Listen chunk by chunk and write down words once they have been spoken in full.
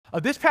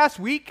This past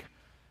week,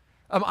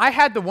 I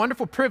had the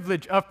wonderful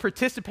privilege of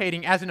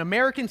participating as an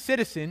American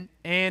citizen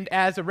and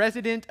as a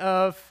resident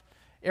of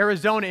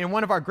Arizona in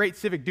one of our great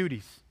civic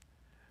duties.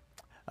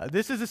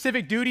 This is a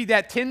civic duty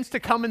that tends to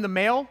come in the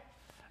mail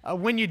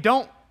when you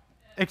don't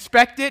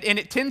expect it, and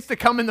it tends to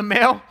come in the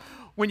mail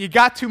when you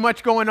got too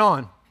much going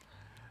on.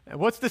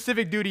 What's the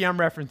civic duty I'm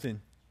referencing?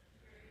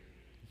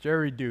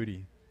 Jury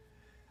duty.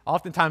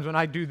 Oftentimes when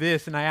I do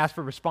this and I ask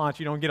for response,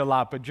 you don't get a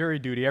lot, but jury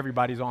duty,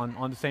 everybody's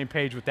on the same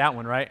page with that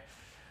one, right?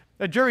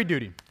 Jury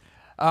duty.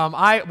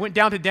 I went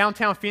down to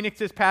downtown Phoenix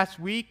this past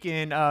week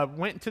and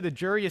went to the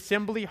jury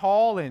assembly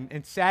hall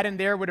and sat in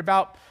there with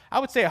about, I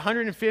would say,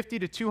 150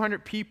 to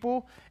 200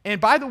 people.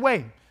 And by the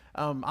way,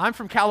 I'm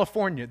from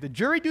California. The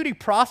jury duty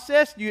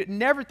process, you'd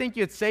never think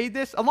you'd say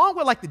this, along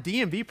with like the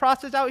DMV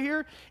process out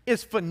here,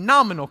 is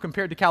phenomenal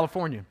compared to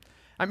California.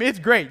 I mean, it's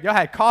great. Y'all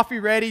had coffee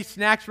ready,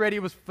 snacks ready.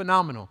 It was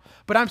phenomenal.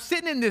 But I'm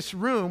sitting in this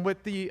room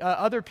with the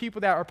other people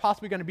that are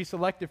possibly going to be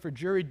selected for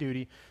jury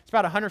duty. It's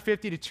about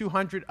 150 to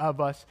 200 of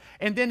us.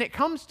 And then it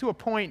comes to a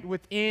point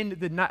within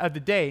the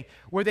day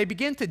where they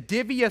begin to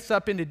divvy us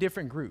up into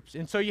different groups.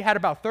 And so you had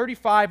about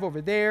 35 over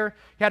there.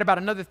 You had about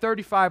another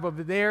 35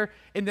 over there.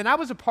 And then I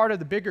was a part of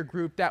the bigger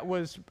group that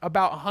was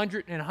about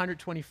 100 and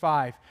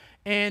 125.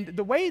 And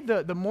the way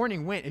the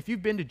morning went, if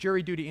you've been to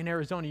jury duty in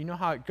Arizona, you know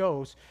how it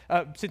goes.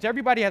 Since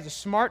everybody has a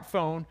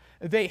smartphone,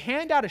 they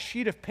hand out a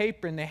sheet of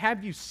paper and they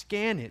have you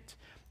scan it.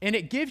 And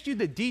it gives you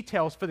the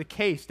details for the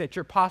case that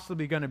you're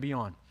possibly going to be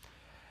on.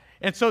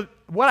 And so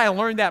what I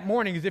learned that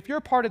morning is if you're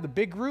a part of the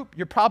big group,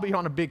 you're probably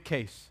on a big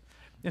case.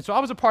 And so I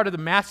was a part of the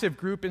massive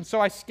group, and so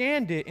I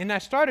scanned it, and I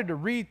started to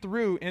read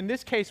through, and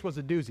this case was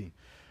a doozy.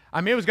 I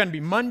mean, it was going to be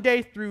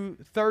Monday through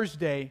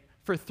Thursday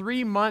for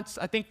 3 months,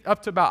 I think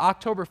up to about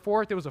October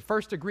 4th. It was a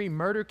first-degree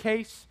murder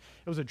case.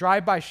 It was a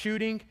drive-by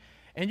shooting.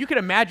 And you can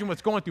imagine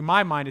what's going through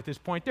my mind at this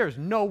point. There's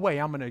no way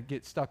I'm going to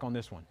get stuck on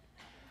this one.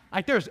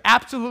 Like, there's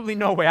absolutely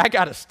no way. I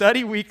got to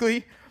study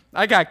weekly.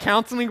 I got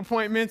counseling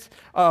appointments.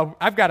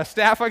 I've got a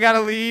staff I got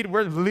to lead.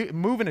 We're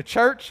moving to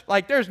church.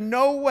 Like, there's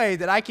no way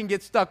that I can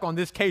get stuck on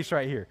this case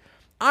right here.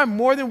 I'm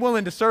more than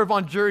willing to serve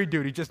on jury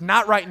duty, just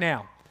not right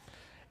now.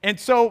 And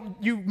so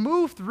you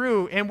move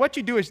through, and what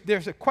you do is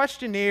there's a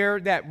questionnaire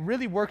that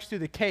really works through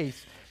the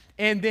case,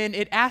 and then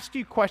it asks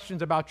you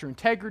questions about your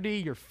integrity,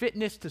 your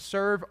fitness to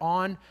serve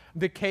on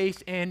the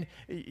case, and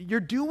you're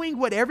doing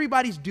what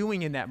everybody's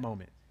doing in that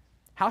moment.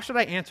 How should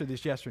I answer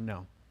this, yes or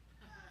no?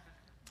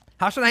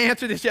 How should I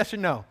answer this, yes or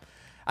no?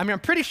 I mean, I'm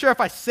pretty sure if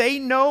I say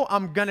no,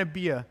 I'm going to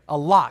be a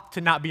lock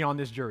to not be on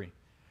this jury.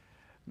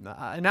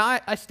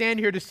 Now, I stand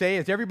here to say,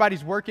 as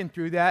everybody's working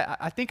through that,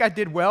 I think I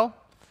did well.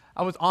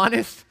 I was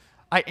honest.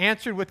 I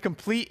answered with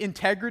complete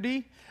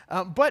integrity,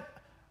 but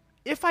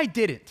if I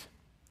didn't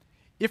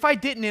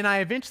and I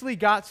eventually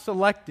got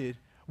selected,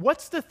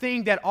 what's the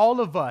thing that all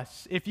of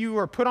us, if you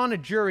were put on a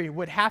jury,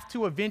 would have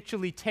to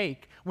eventually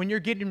take when you're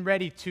getting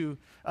ready to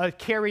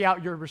carry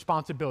out your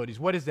responsibilities?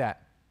 What is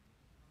that?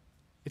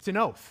 It's an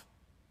oath.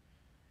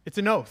 It's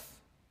an oath.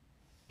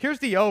 Here's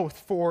the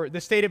oath for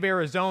the state of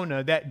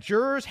Arizona that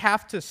jurors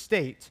have to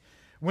state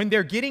when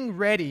they're getting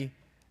ready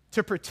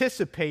to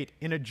participate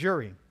in a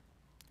jury.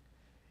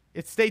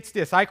 It states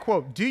this, I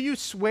quote, "Do you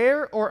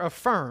swear or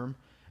affirm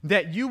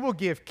that you will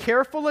give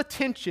careful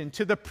attention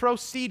to the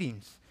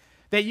proceedings,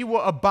 that you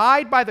will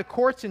abide by the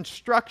court's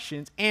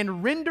instructions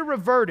and render a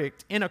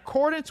verdict in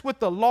accordance with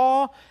the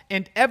law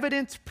and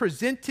evidence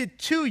presented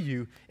to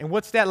you?" And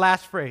what's that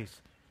last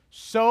phrase?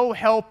 "So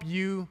help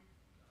you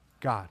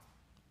God."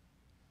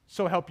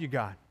 So help you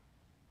God.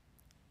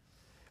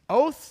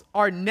 Oaths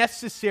are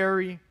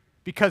necessary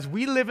because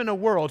we live in a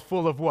world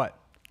full of what?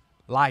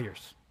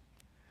 Liars.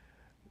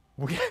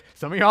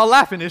 Some of y'all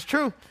laughing, it's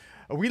true.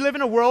 We live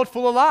in a world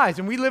full of lies,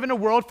 and we live in a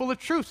world full of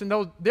truths.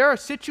 And there are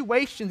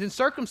situations and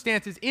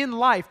circumstances in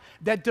life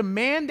that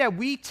demand that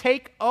we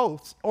take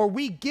oaths or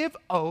we give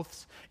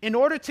oaths in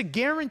order to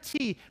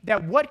guarantee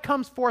that what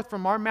comes forth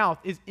from our mouth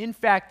is in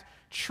fact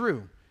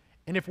true.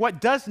 And if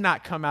what does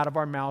not come out of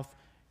our mouth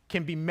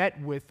can be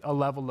met with a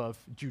level of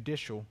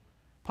judicial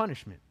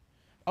punishment.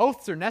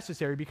 Oaths are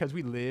necessary because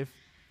we live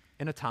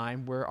in a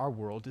time where our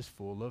world is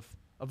full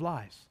of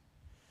lies.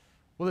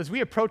 Well, as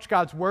we approach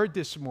God's word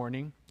this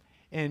morning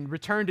and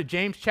return to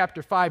James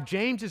chapter 5,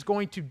 James is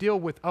going to deal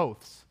with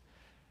oaths.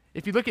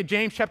 If you look at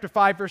James chapter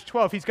 5, verse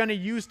 12, he's going to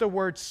use the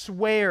word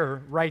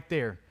swear right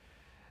there.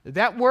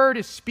 That word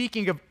is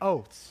speaking of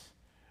oaths,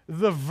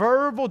 the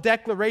verbal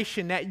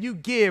declaration that you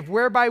give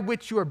whereby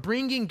which you are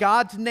bringing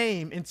God's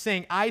name and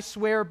saying, "I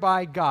swear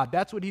by God."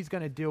 That's what he's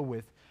going to deal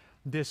with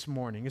this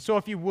morning. And so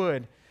if you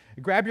would,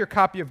 grab your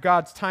copy of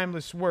God's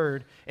timeless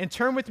word and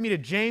turn with me to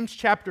James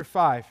chapter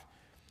 5.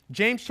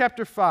 James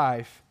chapter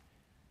 5,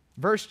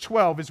 verse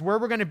 12 is where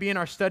we're going to be in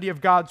our study of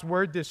God's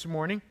word this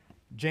morning.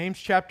 James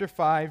chapter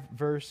 5,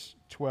 verse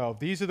 12.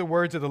 These are the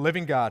words of the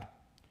living God.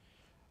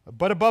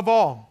 "But above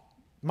all,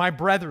 my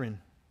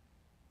brethren,"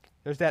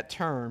 there's that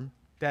term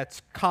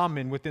that's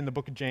common within the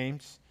book of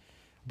James.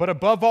 "But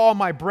above all,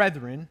 my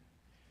brethren,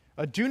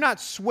 do not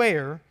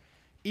swear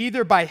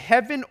either by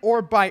heaven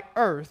or by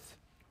earth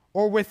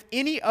or with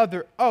any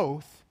other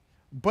oath,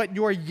 but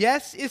your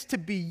yes is to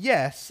be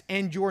yes,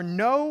 and your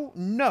no,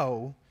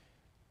 no.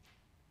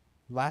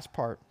 Last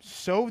part,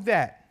 so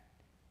that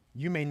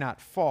you may not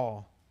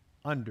fall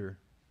under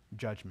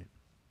judgment.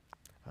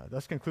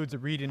 Thus concludes the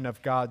reading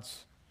of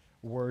God's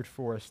word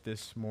for us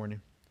this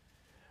morning.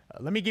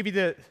 Let me give you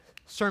the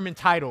sermon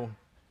title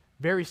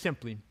very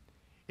simply.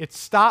 It's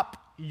Stop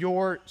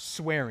Your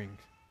Swearing.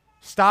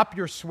 Stop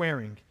your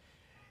swearing.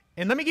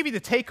 And let me give you the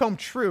take-home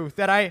truth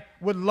that I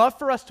would love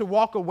for us to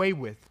walk away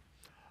with.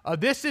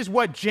 This is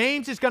what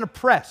James is going to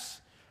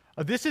press.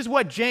 This is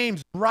what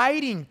James,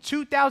 writing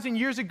 2,000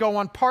 years ago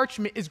on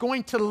parchment, is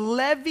going to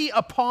levy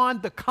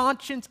upon the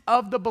conscience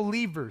of the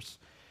believers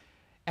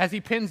as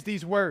he pens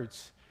these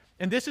words.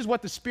 And this is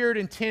what the Spirit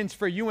intends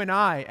for you and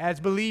I as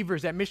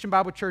believers at Mission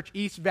Bible Church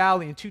East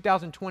Valley in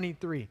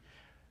 2023.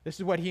 This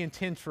is what he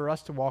intends for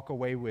us to walk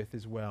away with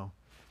as well.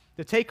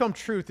 The take-home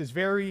truth is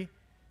very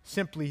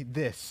simply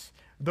this.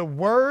 The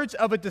words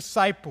of a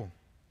disciple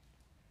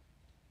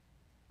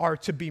are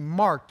to be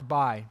marked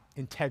by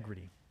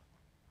integrity.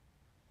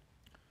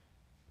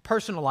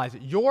 Personalize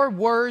it. Your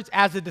words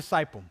as a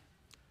disciple,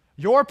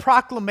 your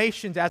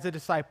proclamations as a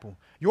disciple,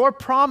 your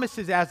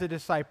promises as a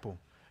disciple,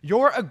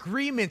 your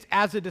agreements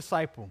as a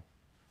disciple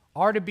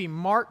are to be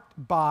marked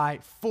by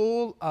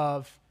full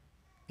of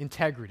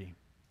integrity.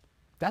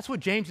 That's what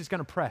James is going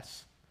to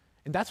press.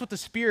 And that's what the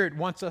Spirit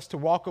wants us to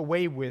walk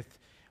away with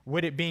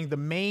it being the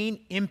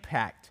main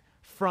impact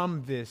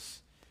from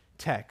this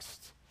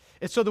text.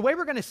 And so the way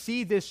we're going to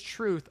see this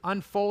truth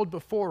unfold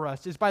before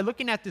us is by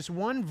looking at this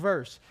one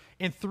verse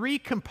in three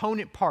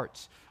component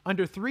parts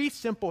under three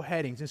simple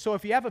headings. And so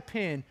if you have a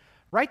pen,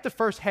 write the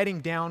first heading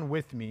down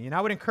with me, and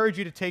I would encourage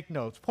you to take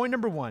notes. Point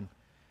number one,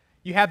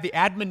 you have the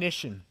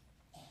admonition.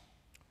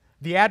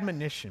 The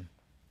admonition.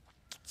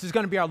 This is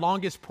going to be our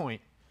longest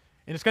point,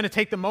 and it's going to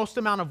take the most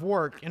amount of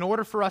work in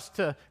order for us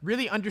to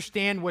really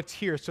understand what's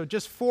here. So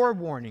just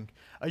forewarning,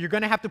 you're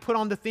going to have to put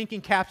on the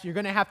thinking caps. You're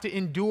going to have to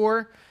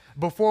endure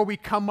before we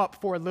come up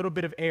for a little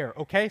bit of air,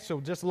 okay? So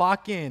just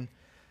lock in.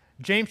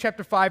 James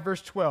chapter 5,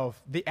 verse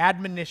 12, the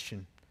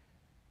admonition.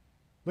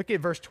 Look at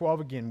verse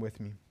 12 again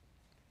with me.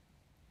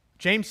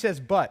 James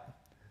says, but.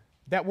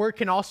 That word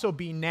can also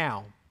be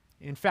now.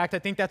 In fact, I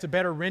think that's a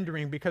better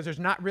rendering because there's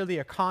not really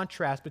a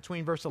contrast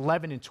between verse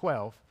 11 and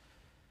 12.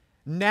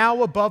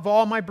 Now, above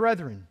all, my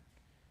brethren,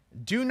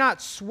 do not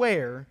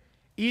swear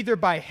either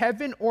by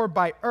heaven or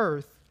by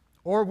earth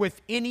or with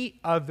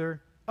any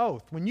other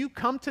oath. When you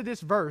come to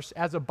this verse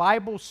as a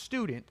Bible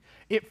student,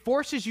 it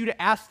forces you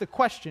to ask the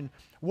question,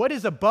 what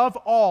is above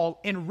all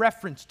in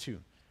reference to?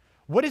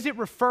 What is it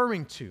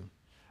referring to?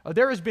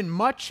 There has been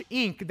much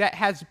ink that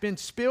has been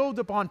spilled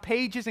upon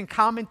pages and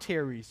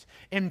commentaries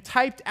and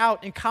typed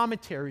out in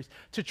commentaries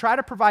to try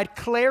to provide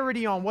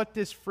clarity on what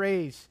this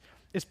phrase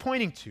is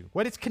pointing to,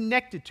 what it's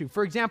connected to.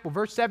 For example,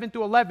 verse 7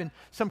 through 11,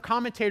 some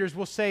commentators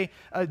will say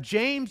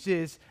James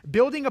is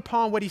building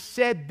upon what he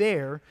said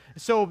there.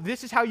 So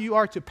this is how you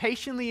are to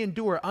patiently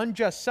endure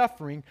unjust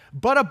suffering,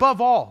 but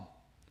above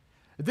all,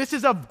 this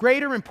is of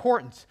greater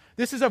importance.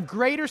 This is of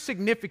greater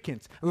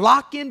significance.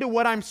 Lock into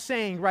what I'm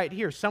saying right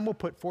here. Some will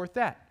put forth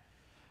that.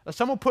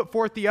 Some will put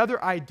forth the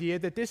other idea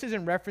that this is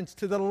in reference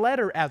to the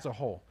letter as a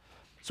whole.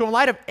 So in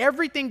light of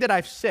everything that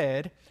I've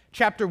said,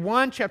 chapter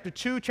 1, chapter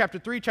 2, chapter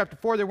 3, chapter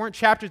 4, there weren't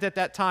chapters at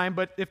that time,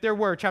 but if there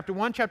were, chapter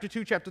 1, chapter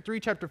 2, chapter 3,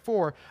 chapter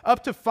 4,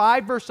 up to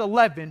 5, verse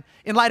 11,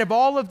 in light of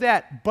all of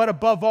that, but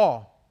above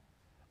all,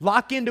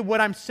 lock into what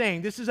I'm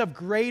saying. This is of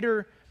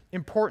greater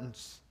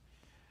importance.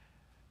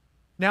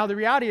 Now, the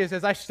reality is,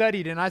 as I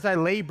studied and as I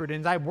labored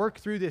and as I worked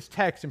through this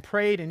text and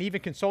prayed and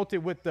even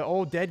consulted with the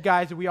old dead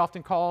guys that we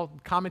often call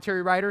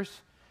commentary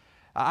writers,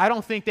 I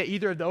don't think that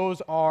either of those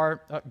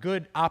are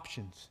good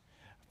options.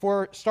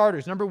 For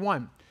starters, number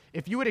one,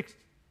 if you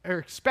are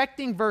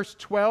expecting verse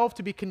 12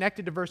 to be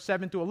connected to verse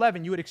 7 through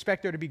 11, you would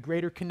expect there to be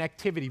greater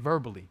connectivity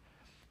verbally.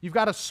 You've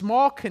got a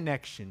small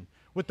connection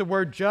with the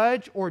word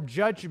judge or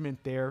judgment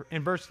there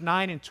in verse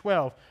 9 and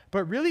 12.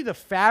 But really the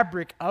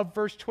fabric of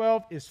verse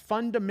 12 is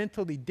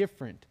fundamentally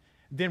different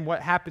than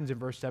what happens in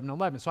verse 7 and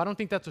 11. So I don't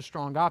think that's a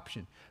strong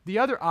option. The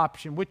other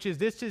option, which is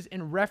this is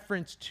in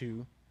reference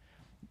to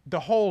the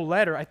whole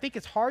letter, I think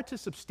it's hard to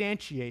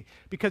substantiate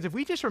because if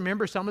we just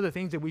remember some of the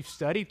things that we've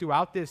studied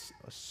throughout this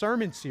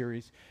sermon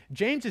series,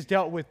 James has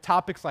dealt with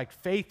topics like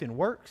faith and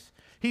works.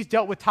 He's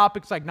dealt with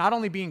topics like not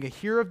only being a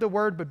hearer of the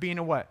word, but being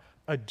a what?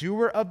 A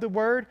doer of the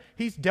word.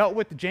 He's dealt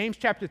with James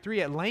chapter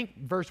 3 at length,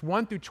 verse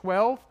 1 through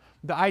 12,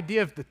 the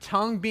idea of the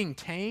tongue being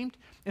tamed.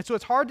 And so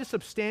it's hard to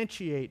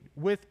substantiate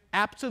with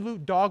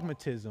absolute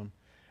dogmatism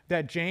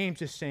that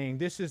James is saying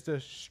this is the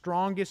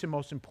strongest and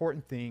most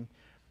important thing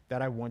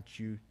that I want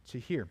you to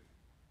hear.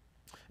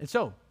 And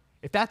so,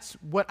 if that's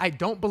what I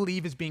don't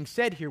believe is being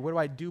said here, what do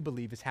I do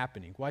believe is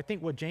happening? Well, I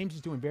think what James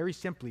is doing very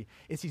simply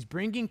is he's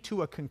bringing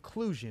to a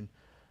conclusion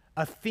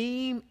a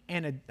theme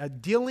and a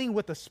dealing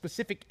with a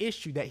specific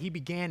issue that he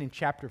began in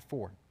chapter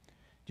 4. Do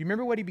you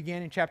remember what he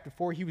began in chapter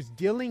 4? He was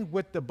dealing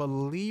with the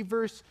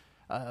believers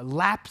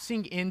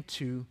lapsing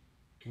into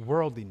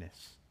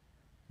worldliness.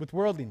 With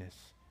worldliness.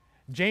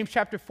 James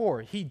chapter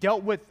 4, he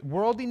dealt with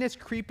worldliness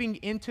creeping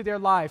into their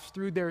lives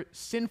through their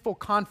sinful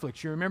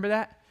conflicts. You remember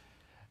that?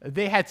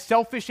 They had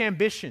selfish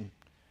ambition.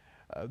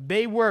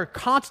 They were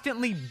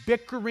constantly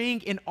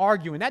bickering and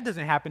arguing. That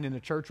doesn't happen in the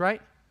church,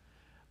 right?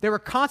 They were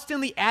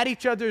constantly at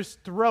each other's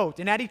throat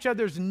and at each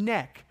other's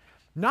neck,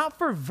 not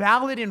for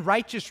valid and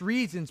righteous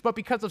reasons, but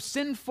because of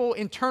sinful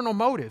internal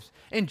motives.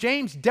 And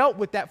James dealt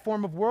with that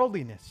form of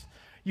worldliness.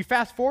 You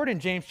fast forward in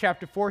James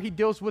chapter 4, he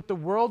deals with the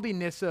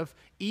worldliness of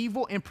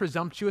evil and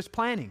presumptuous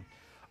planning.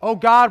 Oh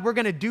God, we're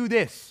going to do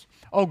this.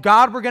 Oh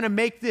God, we're going to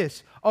make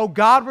this. Oh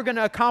God, we're going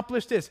to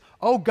accomplish this.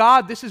 Oh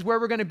God, this is where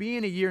we're going to be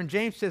in a year. And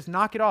James says,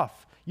 knock it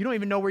off. You don't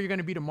even know where you're going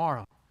to be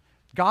tomorrow.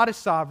 God is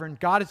sovereign.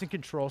 God is in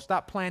control.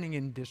 Stop planning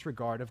in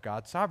disregard of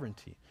God's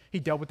sovereignty. He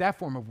dealt with that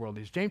form of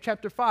worldliness. James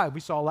chapter 5, we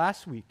saw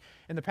last week.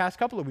 In the past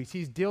couple of weeks,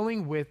 he's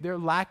dealing with their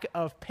lack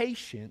of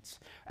patience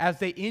as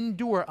they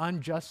endure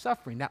unjust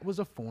suffering. That was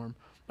a form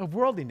of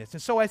worldliness.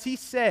 And so as he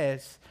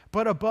says,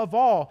 but above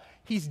all,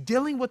 he's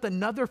dealing with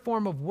another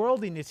form of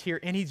worldliness here,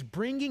 and he's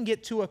bringing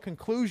it to a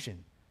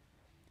conclusion.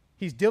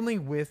 He's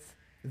dealing with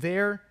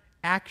their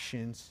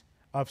actions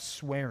of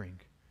swearing.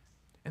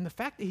 And the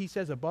fact that he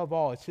says above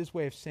all, it's his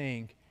way of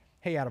saying,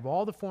 hey, out of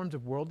all the forms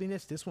of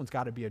worldliness, this one's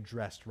got to be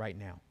addressed right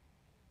now.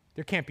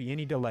 There can't be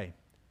any delay.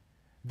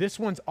 This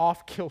one's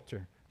off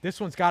kilter.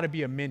 This one's got to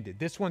be amended.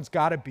 This one's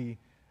got to be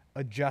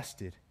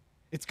adjusted.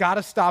 It's got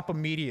to stop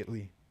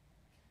immediately.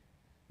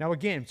 Now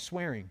again,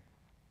 swearing.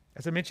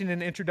 As I mentioned in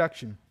the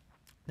introduction,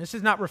 this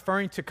is not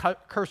referring to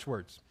curse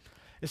words.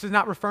 This is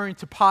not referring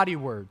to potty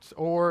words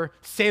or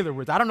sailor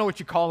words. I don't know what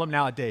you call them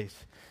nowadays.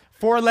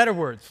 4-letter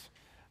words.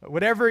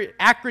 Whatever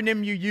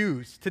acronym you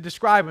use to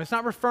describe them, it's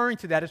not referring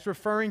to that. It's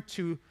referring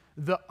to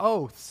the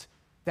oaths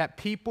that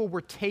people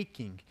were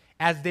taking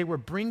as they were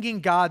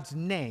bringing God's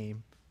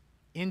name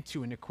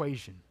into an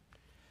equation.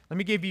 Let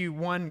me give you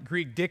one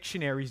Greek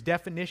dictionary's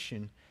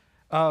definition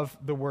of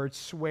the word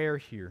swear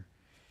here.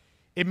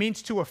 It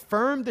means to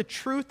affirm the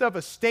truth of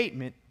a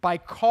statement by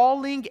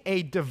calling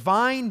a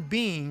divine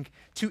being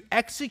to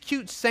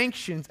execute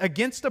sanctions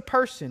against a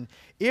person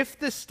if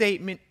the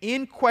statement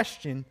in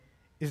question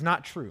is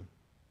not true.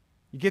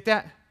 You get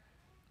that?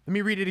 Let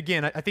me read it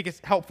again. I think it's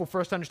helpful for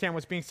us to understand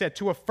what's being said.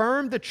 To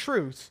affirm the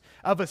truth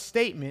of a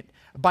statement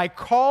by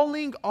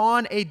calling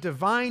on a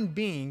divine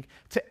being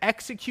to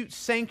execute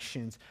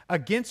sanctions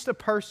against a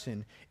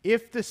person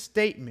if the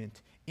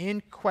statement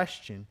in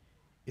question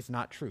is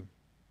not true.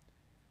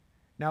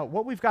 Now,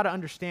 what we've got to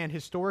understand,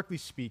 historically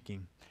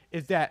speaking,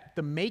 is that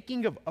the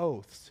making of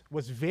oaths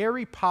was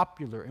very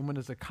popular and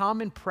was a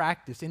common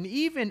practice and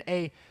even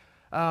a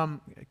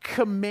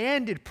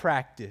commanded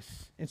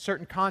practice in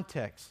certain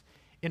contexts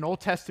in Old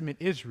Testament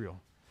Israel.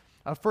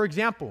 For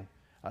example,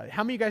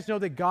 how many of you guys know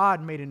that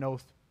God made an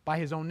oath by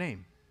his own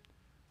name?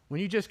 When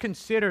you just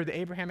consider the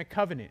Abrahamic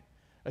covenant,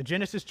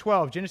 Genesis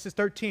 12, Genesis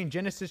 13,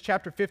 Genesis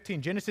chapter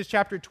 15, Genesis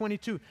chapter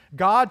 22,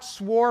 God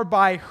swore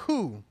by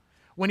who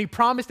when he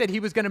promised that he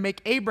was going to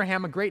make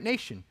Abraham a great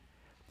nation?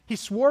 He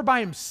swore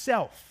by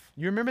himself.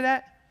 You remember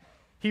that?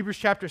 Hebrews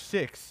chapter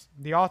 6,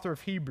 the author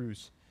of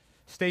Hebrews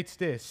states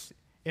this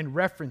in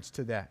reference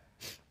to that.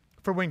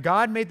 For when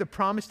God made the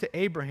promise to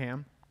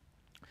Abraham,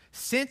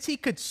 since he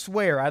could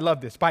swear, I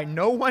love this, by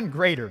no one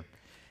greater,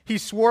 he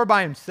swore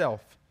by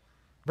himself.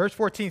 Verse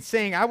 14,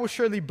 saying, I will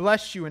surely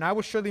bless you and I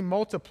will surely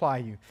multiply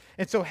you.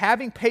 And so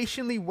having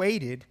patiently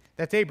waited,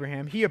 that's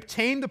Abraham, he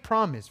obtained the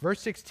promise.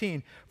 Verse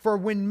 16, for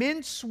when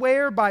men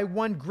swear by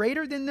one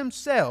greater than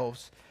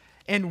themselves,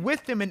 and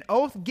with them an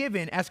oath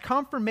given as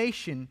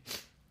confirmation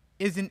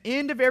is an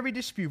end of every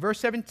dispute. Verse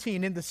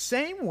 17, in the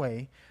same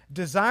way,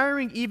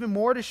 desiring even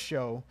more to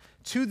show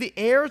to the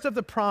heirs of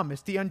the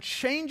promise the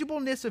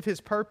unchangeableness of his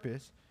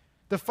purpose,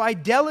 the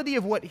fidelity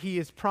of what he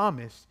has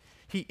promised,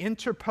 he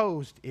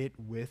interposed it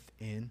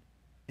within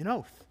an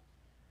oath.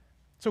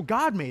 So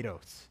God made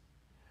oaths.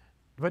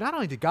 But not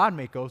only did God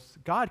make oaths,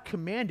 God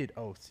commanded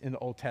oaths in the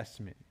Old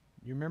Testament.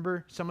 You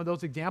remember some of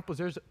those examples?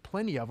 There's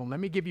plenty of them. Let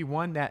me give you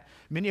one that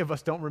many of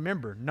us don't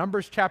remember.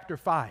 Numbers chapter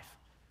 5.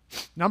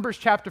 Numbers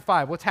chapter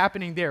 5, what's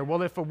happening there?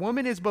 Well, if a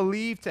woman is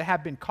believed to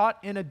have been caught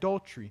in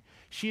adultery,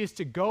 she is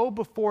to go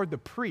before the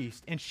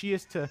priest and she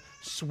is to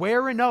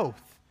swear an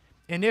oath.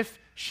 And if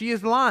she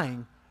is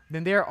lying,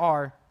 then there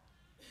are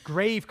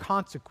grave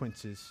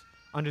consequences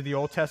under the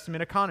Old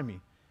Testament economy.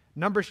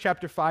 Numbers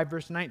chapter 5,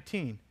 verse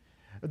 19.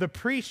 The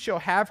priest shall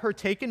have her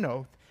take an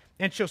oath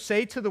and shall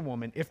say to the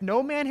woman, if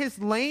no man has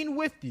lain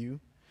with you,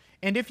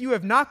 and if you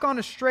have not gone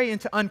astray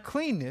into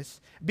uncleanness,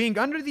 being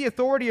under the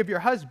authority of your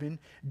husband,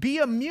 be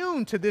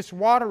immune to this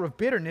water of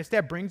bitterness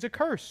that brings a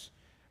curse.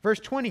 Verse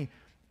 20,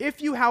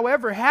 if you,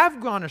 however, have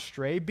gone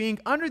astray, being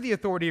under the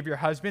authority of your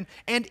husband,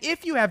 and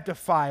if you have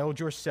defiled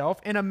yourself,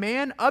 and a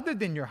man other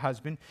than your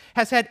husband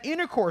has had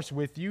intercourse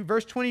with you,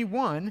 verse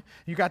 21,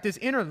 you got this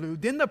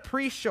interlude, then the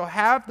priest shall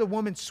have the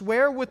woman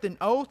swear with an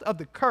oath of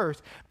the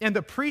curse, and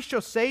the priest shall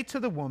say to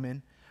the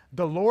woman,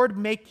 the Lord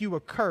make you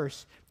a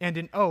curse and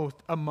an oath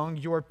among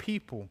your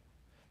people,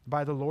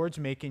 by the Lord's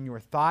making your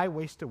thigh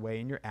waste away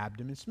and your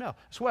abdomen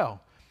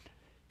swell.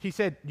 he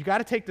said, you got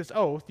to take this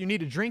oath. You need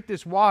to drink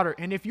this water.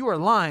 And if you are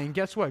lying,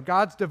 guess what?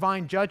 God's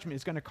divine judgment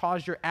is going to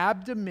cause your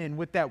abdomen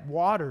with that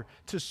water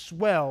to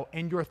swell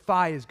and your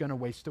thigh is going to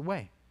waste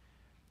away.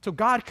 So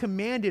God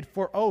commanded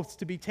for oaths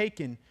to be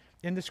taken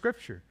in the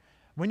scripture.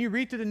 When you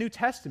read through the New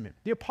Testament,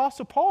 the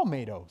Apostle Paul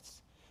made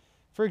oaths.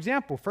 For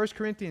example, 1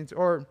 Corinthians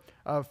or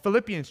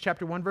Philippians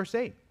chapter 1, verse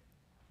 8.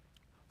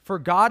 For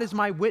God is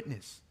my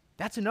witness.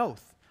 That's an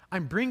oath.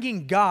 I'm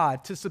bringing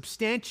God to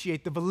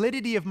substantiate the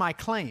validity of my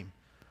claim.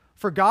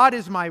 For God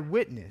is my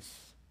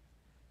witness,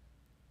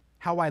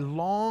 how I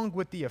long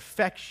with the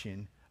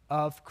affection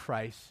of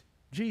Christ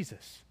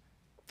Jesus.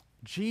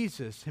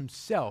 Jesus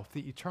himself,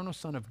 the eternal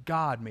Son of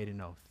God, made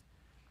an oath.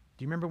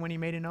 Do you remember when he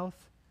made an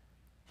oath?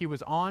 He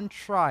was on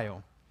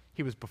trial.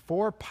 He was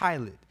before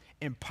Pilate.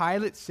 And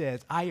Pilate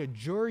says, I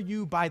adjure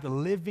you by the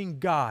living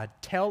God,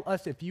 tell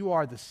us if you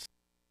are the Son,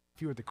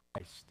 if you are the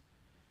Christ.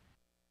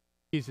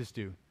 Jesus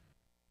do.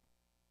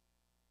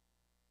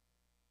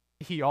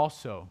 He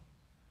also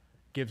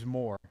gives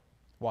more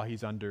while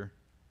he's under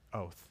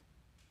oath.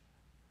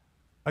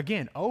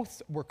 Again,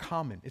 oaths were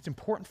common. It's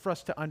important for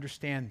us to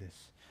understand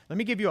this. Let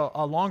me give you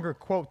a longer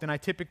quote than I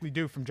typically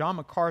do from John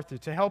MacArthur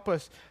to help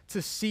us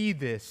to see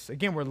this.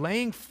 Again, we're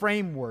laying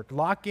framework.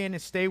 Lock in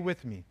and stay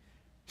with me.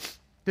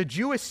 The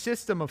Jewish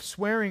system of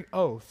swearing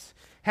oaths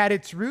had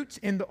its roots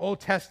in the Old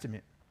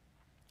Testament.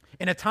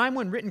 In a time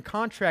when written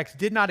contracts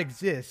did not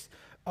exist,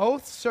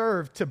 oaths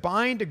served to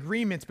bind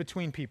agreements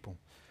between people.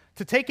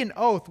 To take an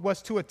oath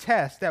was to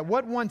attest that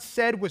what one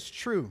said was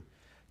true,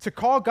 to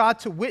call God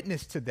to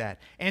witness to that,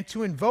 and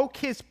to invoke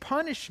his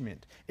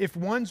punishment if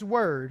one's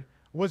word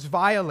was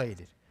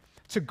violated.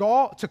 To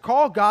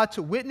call God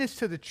to witness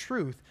to the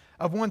truth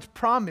of one's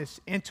promise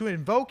and to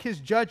invoke his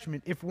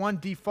judgment if one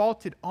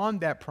defaulted on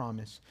that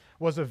promise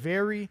was a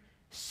very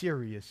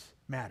serious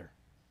matter.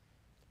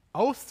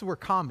 Oaths were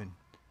common,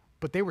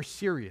 but they were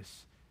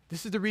serious.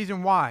 This is the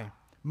reason why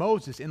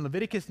Moses in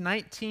Leviticus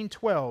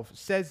 19:12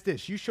 says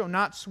this, you shall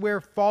not swear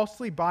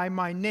falsely by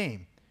my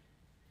name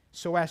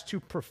so as to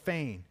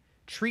profane,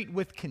 treat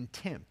with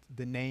contempt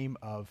the name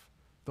of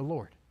the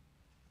Lord.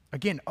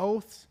 Again,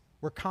 oaths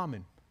were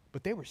common,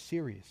 but they were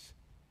serious.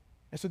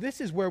 And so this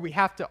is where we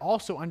have to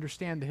also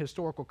understand the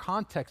historical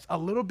context a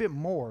little bit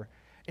more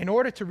in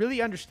order to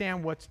really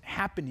understand what's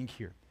happening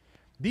here.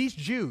 These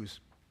Jews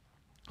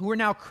who are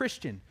now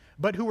Christian,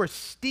 but who were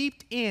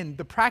steeped in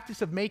the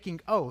practice of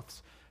making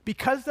oaths,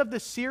 because of the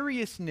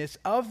seriousness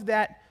of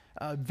that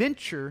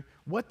venture,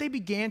 what they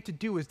began to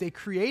do is they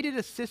created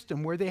a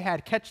system where they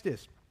had, catch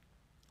this,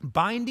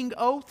 binding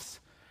oaths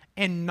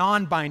and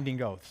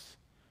non-binding oaths.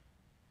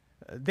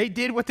 They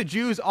did what the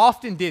Jews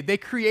often did. They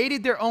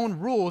created their own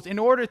rules in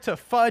order to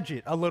fudge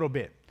it a little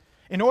bit,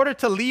 in order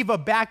to leave a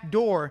back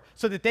door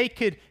so that they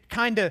could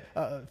kind of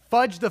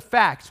fudge the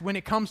facts when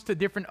it comes to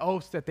different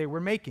oaths that they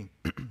were making.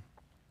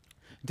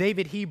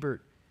 David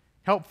Hebert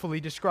helpfully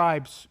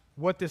describes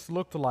what this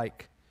looked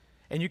like.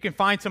 And you can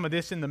find some of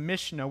this in the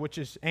Mishnah, which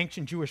is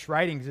ancient Jewish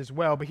writings as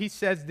well. But he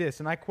says this,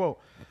 and I quote,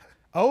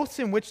 oaths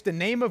in which the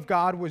name of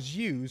God was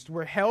used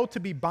were held to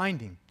be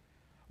binding,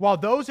 while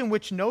those in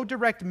which no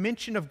direct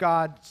mention of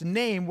God's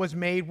name was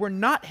made were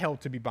not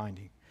held to be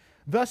binding.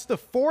 Thus, the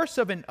force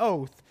of an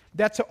oath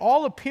that to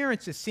all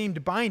appearances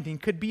seemed binding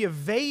could be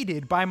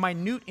evaded by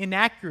minute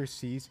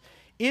inaccuracies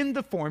in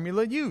the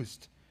formula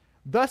used.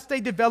 Thus,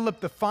 they developed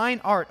the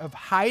fine art of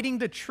hiding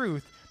the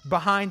truth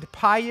behind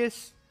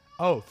pious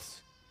oaths.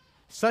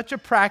 Such a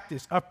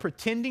practice of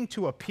pretending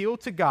to appeal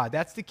to God,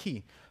 that's the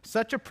key.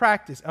 Such a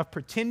practice of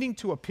pretending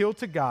to appeal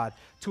to God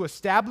to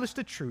establish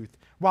the truth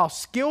while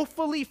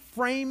skillfully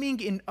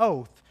framing an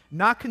oath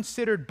not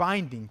considered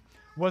binding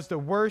was the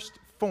worst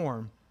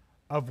form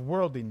of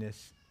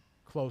worldliness,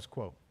 close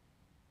quote.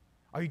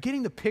 Are you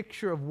getting the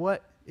picture of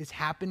what is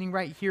happening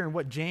right here and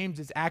what James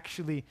is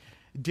actually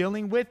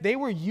dealing with? They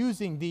were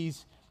using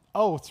these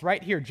oaths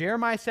right here,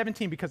 Jeremiah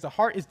 17, because the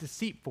heart is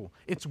deceitful,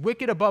 it's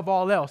wicked above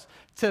all else,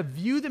 to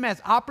view them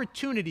as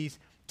opportunities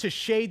to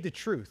shade the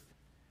truth.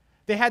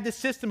 They had this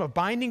system of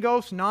binding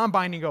oaths,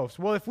 non-binding oaths.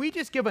 Well, if we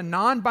just give a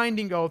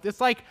non-binding oath,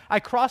 it's like I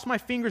cross my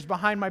fingers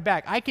behind my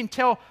back. I can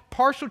tell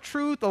partial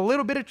truth, a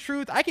little bit of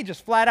truth. I can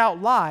just flat out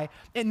lie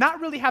and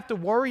not really have to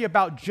worry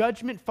about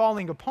judgment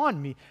falling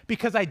upon me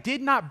because I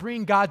did not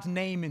bring God's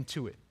name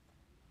into it.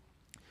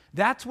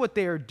 That's what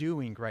they are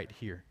doing right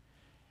here.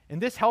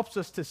 And this helps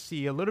us to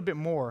see a little bit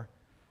more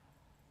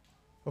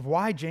of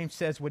why James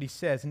says what he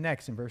says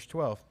next in verse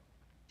 12.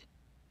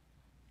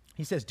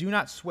 He says, do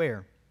not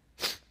swear,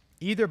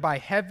 either by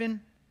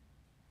heaven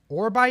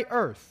or by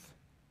earth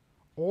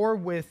or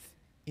with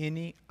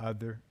any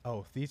other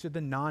oath. These are the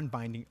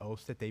non-binding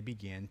oaths that they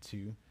began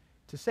to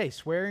say.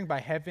 Swearing by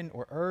heaven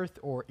or earth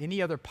or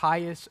any other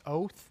pious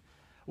oath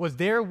was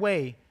their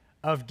way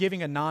of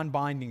giving a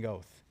non-binding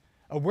oath.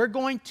 We're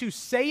going to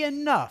say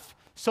enough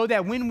so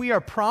that when we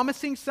are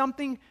promising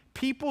something,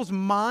 people's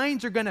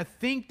minds are going to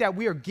think that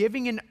we are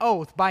giving an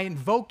oath by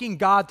invoking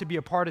God to be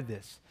a part of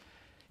this.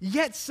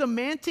 Yet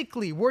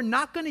semantically, we're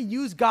not going to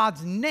use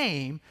God's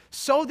name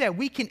so that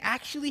we can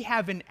actually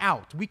have an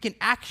out. We can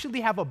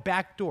actually have a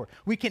back door.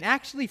 We can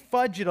actually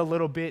fudge it a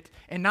little bit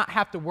and not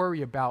have to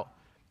worry about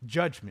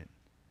judgment.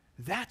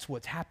 That's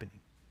what's happening.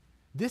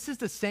 This is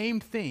the same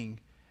thing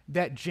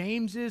that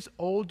James's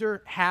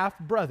older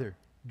half-brother,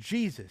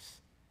 Jesus,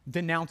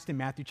 denounced in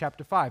Matthew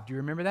chapter 5. Do you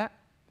remember that?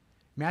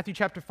 Matthew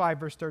chapter 5,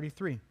 verse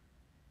 33.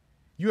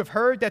 You have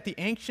heard that the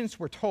ancients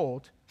were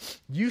told,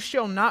 you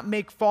shall not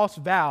make false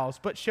vows,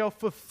 but shall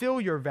fulfill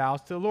your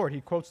vows to the Lord.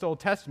 He quotes the Old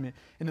Testament.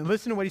 And then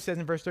listen to what he says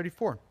in verse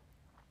 34.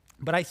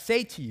 But I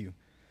say to you,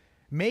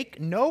 make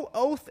no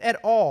oath at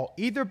all,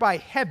 either by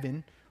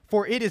heaven,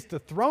 for it is the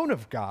throne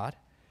of God.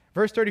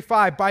 Verse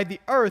 35, by the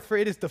earth, for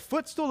it is the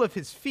footstool of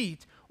his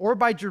feet, or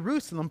by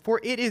Jerusalem, for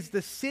it is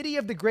the city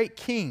of the great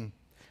king.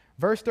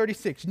 Verse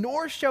 36,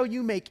 nor shall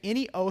you make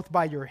any oath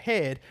by your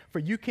head, for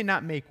you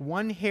cannot make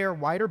one hair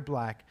white or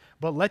black,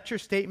 but let your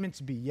statements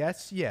be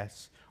yes,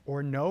 yes,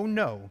 or no,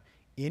 no.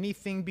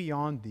 Anything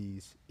beyond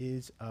these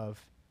is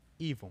of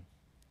evil.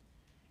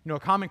 You know, a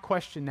common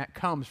question that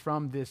comes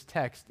from this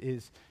text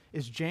is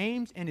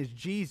James and is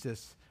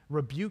Jesus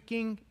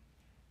rebuking,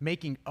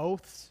 making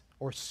oaths,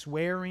 or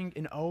swearing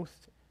an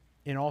oath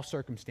in all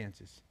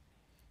circumstances?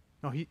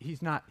 No,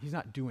 he's not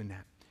doing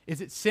that. Is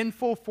it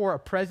sinful for a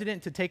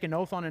president to take an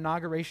oath on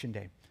Inauguration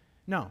Day?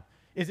 No.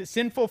 Is it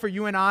sinful for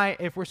you and I,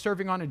 if we're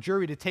serving on a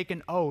jury, to take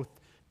an oath,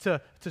 to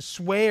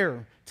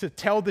swear, to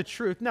tell the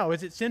truth? No.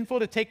 Is it sinful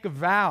to take a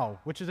vow,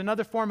 which is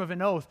another form of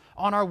an oath,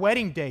 on our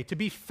wedding day, to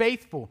be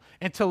faithful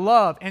and to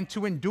love and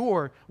to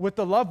endure with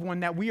the loved one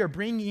that we are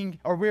bringing,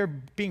 or we're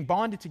being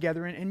bonded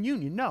together in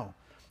union? No.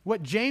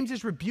 What James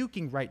is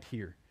rebuking right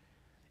here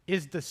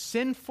is the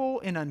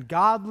sinful and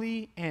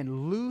ungodly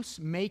and loose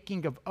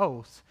making of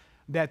oaths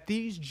that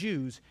these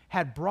Jews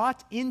had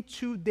brought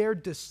into their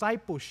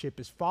discipleship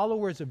as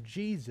followers of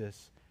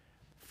Jesus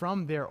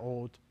from their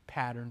old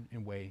pattern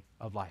and way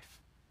of life.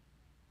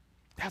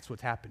 That's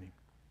what's happening.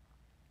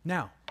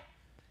 Now,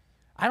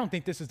 I don't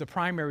think this is the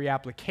primary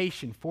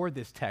application for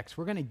this text.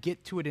 We're going to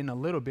get to it in a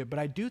little bit, but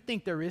I do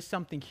think there is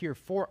something here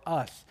for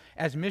us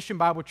as Mission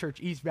Bible Church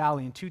East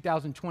Valley in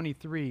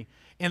 2023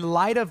 in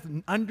light of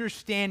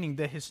understanding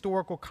the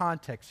historical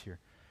context here.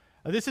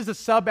 This is a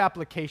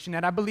sub-application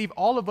that I believe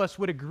all of us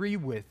would agree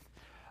with.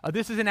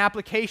 This is an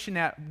application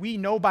that we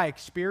know by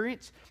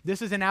experience.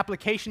 This is an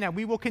application that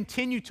we will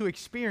continue to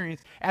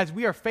experience as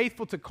we are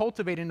faithful to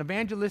cultivate an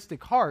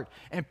evangelistic heart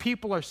and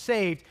people are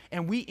saved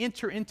and we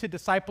enter into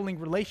discipling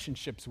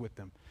relationships with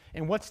them.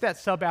 And what's that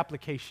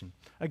sub-application?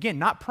 Again,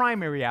 not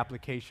primary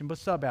application, but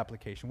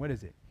sub-application. What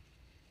is it?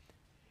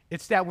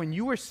 It's that when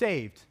you are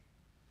saved,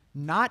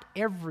 not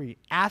every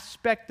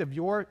aspect of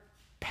your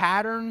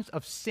patterns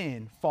of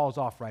sin falls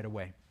off right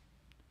away.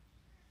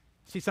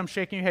 See some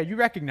shaking your head. You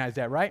recognize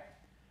that, right?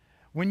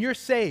 When you're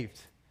saved,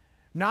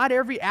 not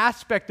every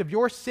aspect of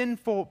your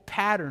sinful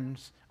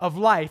patterns of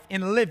life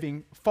and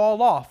living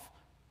fall off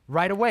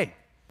right away.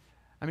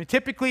 I mean,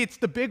 typically it's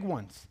the big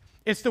ones.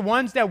 It's the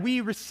ones that we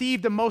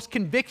receive the most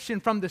conviction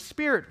from the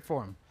Spirit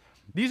from.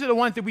 These are the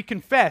ones that we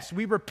confess,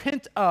 we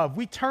repent of,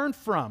 we turn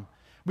from,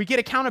 we get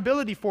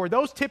accountability for.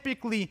 Those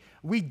typically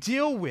we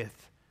deal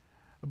with.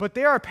 But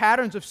there are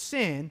patterns of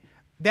sin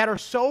that are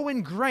so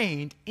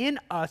ingrained in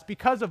us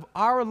because of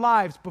our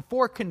lives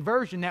before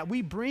conversion that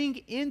we bring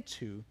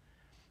into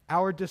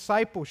our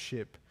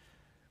discipleship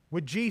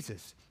with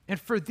Jesus. And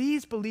for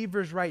these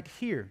believers right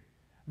here,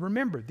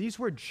 remember, these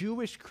were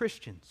Jewish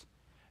Christians.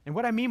 And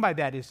what I mean by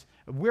that is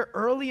we're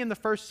early in the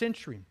first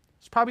century.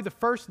 It's probably the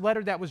first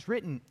letter that was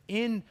written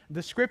in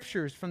the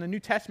scriptures from the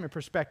New Testament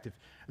perspective.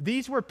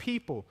 These were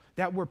people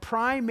that were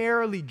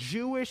primarily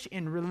Jewish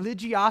in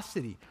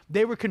religiosity.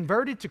 They were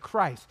converted to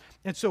Christ.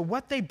 And so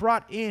what they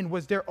brought in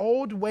was their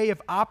old way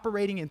of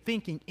operating and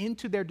thinking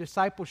into their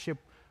discipleship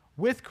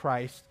with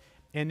Christ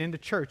and in the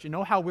church. And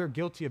know how we're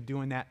guilty of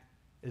doing that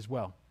as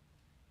well.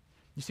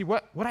 You see,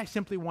 what I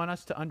simply want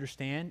us to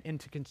understand and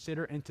to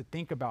consider and to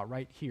think about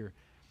right here,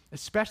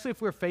 especially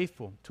if we're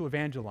faithful to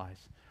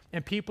evangelize,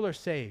 and people are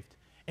saved,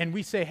 and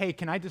we say, hey,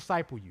 can I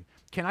disciple you?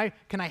 Can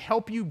I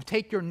help you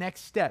take your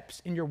next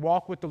steps in your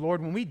walk with the Lord?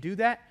 When we do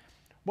that,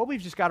 what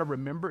we've just got to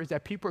remember is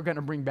that people are going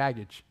to bring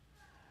baggage.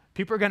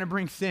 People are going to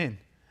bring sin.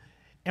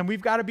 And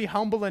we've got to be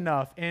humble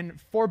enough and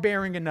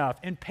forbearing enough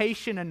and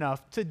patient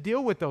enough to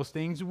deal with those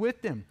things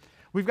with them.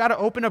 We've got to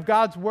open up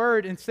God's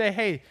word and say,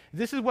 hey,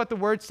 this is what the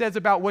word says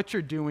about what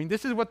you're doing.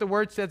 This is what the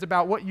word says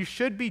about what you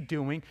should be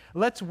doing.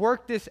 Let's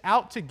work this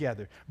out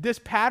together. This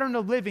pattern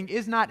of living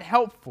is not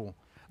helpful.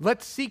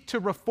 Let's seek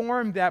to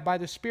reform that by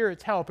the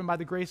Spirit's help and by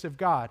the grace of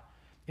God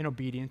in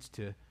obedience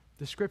to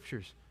the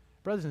Scriptures.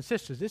 Brothers and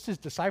sisters, this is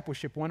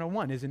discipleship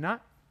 101, is it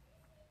not?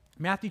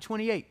 Matthew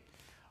 28.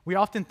 We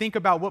often think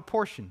about what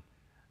portion?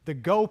 The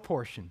go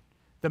portion,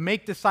 the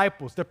make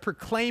disciples, the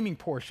proclaiming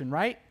portion,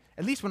 right?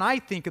 At least when I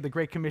think of the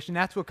Great Commission,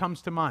 that's what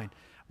comes to mind.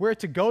 We're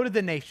to go to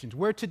the nations.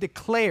 We're to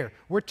declare.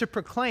 We're to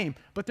proclaim.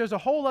 But there's a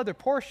whole other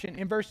portion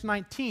in verse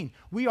 19.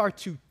 We are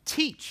to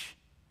teach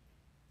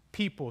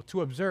people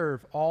to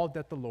observe all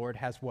that the Lord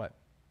has what?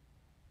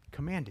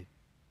 Commanded.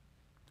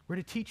 We're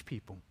to teach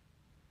people.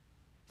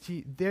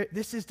 See,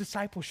 this is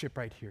discipleship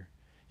right here.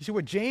 You see,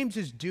 what James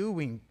is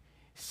doing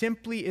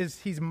simply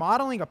is he's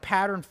modeling a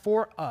pattern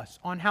for us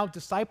on how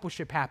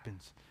discipleship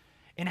happens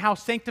and how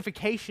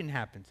sanctification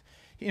happens.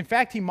 In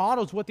fact, he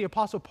models what the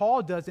Apostle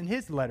Paul does in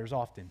his letters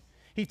often.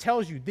 He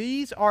tells you,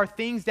 these are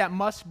things that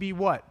must be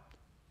what?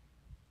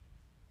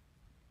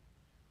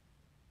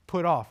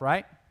 Put off,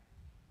 right?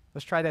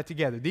 Let's try that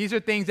together. These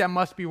are things that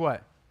must be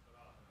what?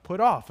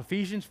 Put off.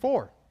 Ephesians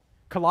 4.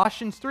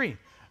 Colossians 3.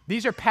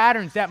 These are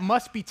patterns that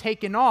must be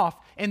taken off.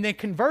 And then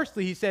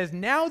conversely, he says,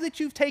 now that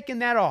you've taken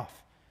that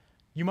off,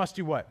 you must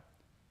do what?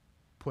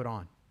 Put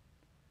on.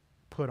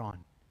 Put on.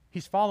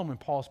 He's following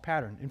Paul's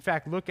pattern. In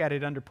fact, look at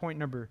it under point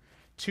number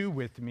 2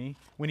 with me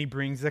when he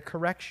brings the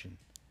correction.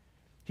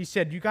 He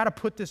said, you got to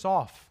put this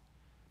off.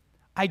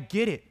 I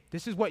get it.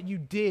 This is what you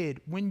did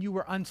when you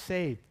were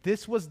unsaved.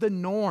 This was the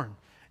norm.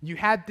 You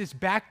had this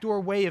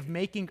backdoor way of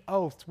making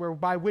oaths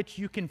by which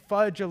you can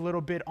fudge a little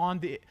bit on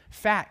the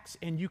facts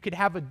and you could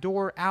have a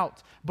door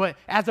out. But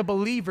as a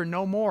believer,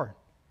 no more.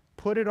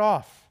 Put it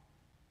off.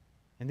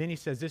 And then he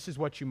says, this is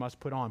what you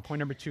must put on. Point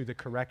number 2, the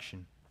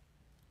correction.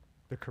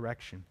 The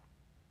correction.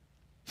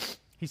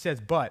 He says,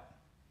 but.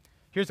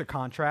 Here's a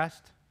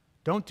contrast.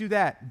 Don't do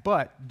that,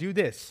 but do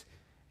this.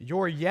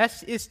 Your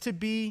yes is to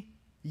be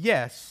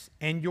yes,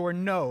 and your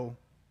no,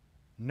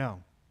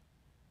 no.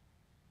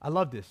 I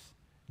love this.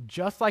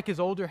 Just like his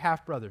older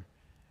half-brother,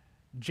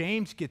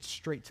 James gets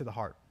straight to the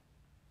heart.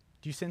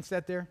 Do you sense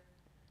that there?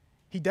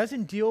 He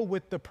doesn't deal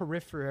with the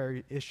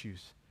peripheral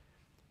issues.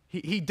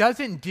 He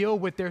doesn't deal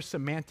with their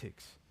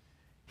semantics.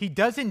 He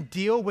doesn't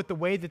deal with the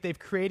way that they've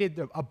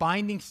created a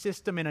binding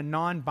system and a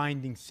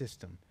non-binding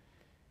system.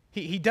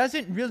 He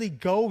doesn't really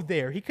go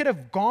there. He could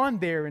have gone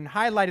there and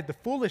highlighted the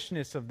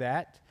foolishness of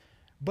that,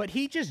 but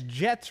he just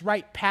jets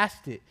right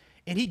past it,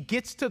 and he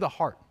gets to the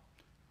heart.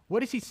 What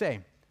does he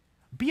say?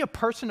 Be a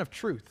person of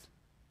truth.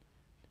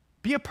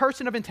 Be a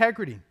person of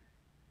integrity.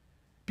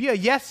 Be a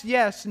yes,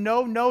 yes,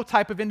 no, no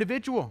type of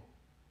individual.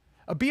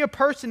 Be a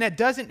person that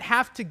doesn't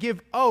have to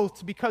give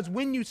oaths because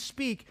when you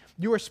speak,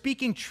 you are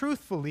speaking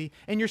truthfully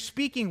and you're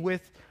speaking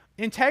with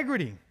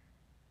integrity.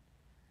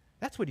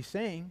 That's what he's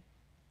saying.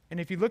 And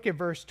if you look at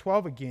verse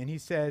 12 again, he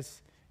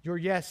says, your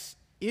yes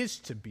is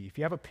to be. If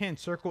you have a pen,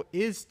 circle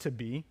is to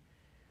be.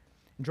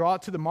 Draw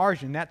it to the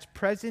margin. That's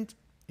present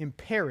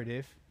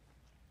imperative.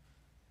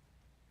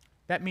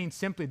 That means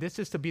simply this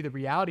is to be the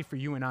reality for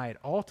you and I at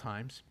all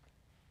times.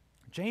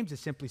 James is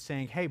simply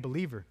saying, hey,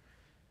 believer,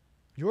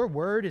 your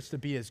word is to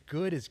be as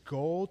good as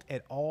gold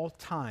at all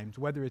times,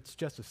 whether it's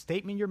just a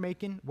statement you're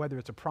making, whether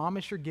it's a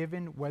promise you're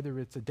giving, whether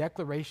it's a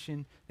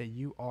declaration that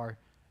you are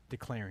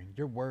declaring.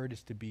 Your word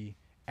is to be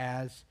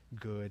as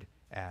good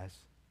as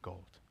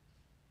gold.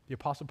 The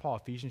Apostle Paul,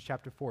 Ephesians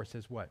chapter 4,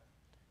 says what?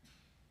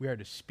 We are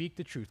to speak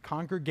the truth.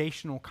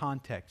 Congregational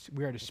context.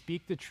 We are to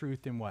speak the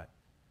truth in what?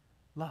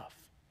 Love.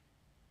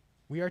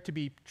 We are to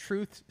be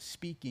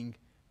truth-speaking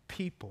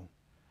people.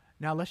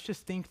 Now let's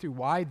just think through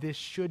why this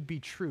should be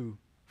true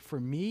for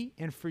me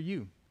and for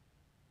you.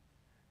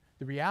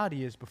 The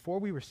reality is, before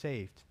we were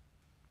saved,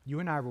 you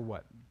and I were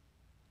what?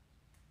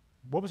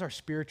 What was our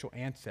spiritual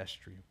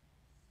ancestry?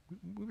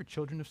 We were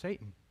children of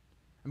Satan.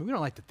 I mean, we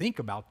don't like to think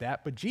about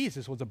that, but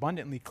Jesus was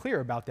abundantly clear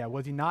about that,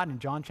 was he not, in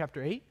John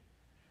chapter 8?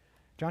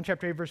 John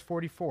chapter 8, verse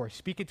 44,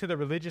 speaking to the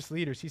religious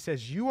leaders, he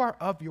says, you are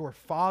of your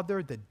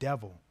father, the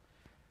devil,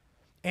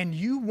 and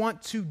you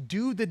want to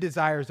do the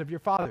desires of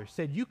your father.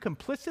 Said you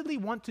complicitly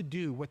want to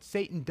do what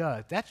Satan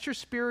does. That's your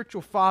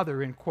spiritual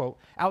father, in quote,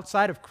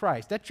 outside of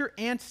Christ. That's your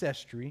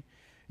ancestry.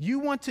 You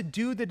want to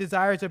do the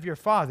desires of your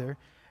father.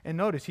 And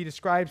notice, he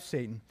describes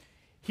Satan.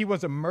 He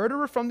was a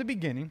murderer from the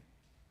beginning.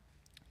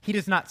 He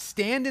does not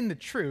stand in the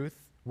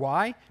truth.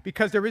 Why?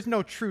 Because there is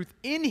no truth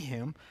in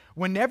him.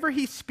 Whenever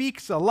he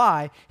speaks a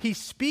lie, he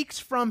speaks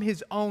from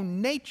his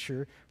own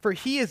nature, for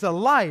he is a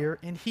liar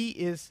and he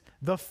is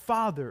the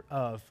father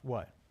of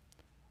what?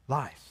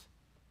 Lies.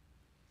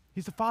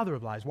 He's the father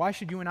of lies. Why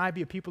should you and I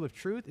be a people of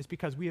truth? It's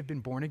because we have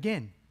been born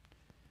again.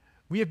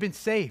 We have been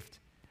saved.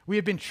 We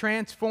have been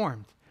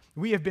transformed.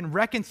 We have been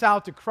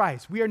reconciled to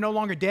Christ. We are no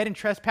longer dead in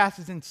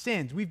trespasses and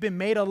sins. We've been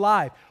made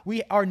alive.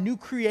 We are new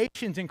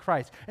creations in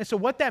Christ. And so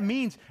what that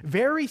means,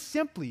 very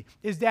simply,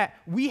 is that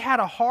we had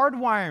a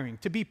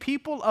hardwiring to be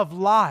people of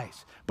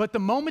lies. But the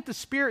moment the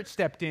Spirit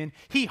stepped in,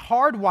 he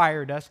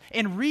hardwired us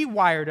and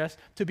rewired us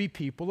to be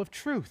people of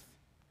truth.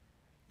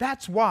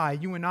 That's why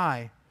you and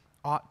I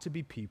ought to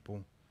be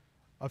people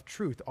of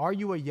truth. Are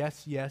you a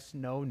yes, yes,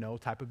 no, no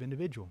type of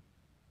individual?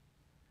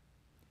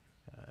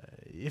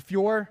 If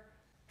your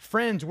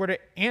friends were to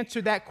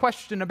answer that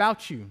question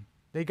about you,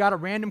 they got a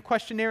random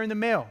questionnaire in the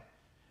mail.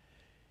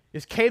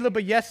 Is Caleb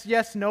a yes,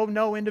 yes, no,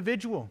 no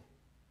individual?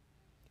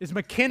 Is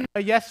McKenna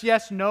a yes,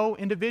 yes, no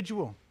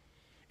individual?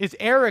 Is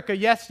Eric a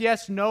yes,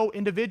 yes, no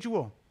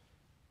individual?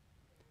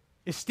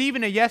 Is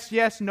Stephen a yes,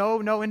 yes, no,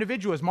 no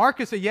individual? Is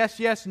Marcus a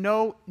yes, yes,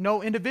 no,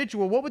 no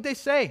individual? What would they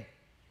say?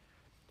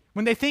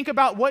 When they think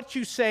about what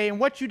you say and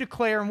what you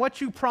declare and what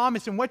you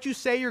promise and what you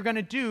say you're going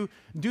to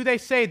do they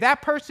say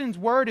that person's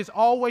word is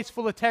always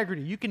full of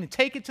integrity? You can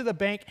take it to the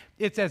bank,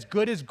 it's as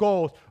good as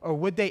gold, or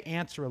would they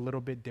answer a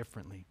little bit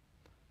differently?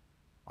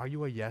 Are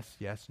you a yes,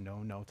 yes,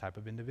 no, no type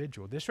of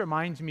individual? This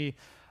reminds me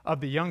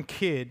of the young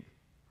kid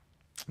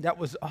that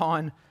was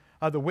on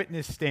the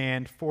witness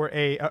stand for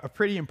a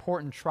pretty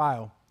important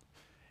trial.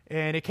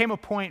 And it came a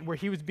point where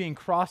he was being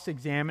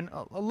cross-examined,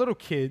 a little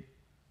kid.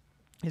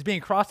 He's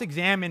being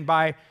cross-examined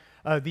by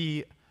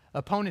the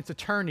opponent's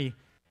attorney,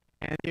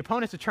 and the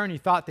opponent's attorney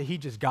thought that he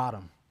just got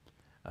him.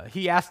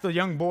 He asked the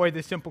young boy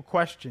this simple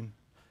question: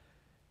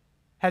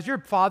 has your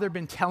father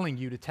been telling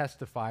you to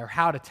testify or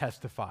how to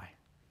testify?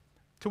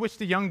 To which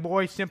the young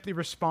boy simply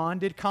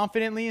responded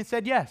confidently and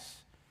said yes.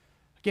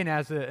 Again,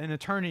 as an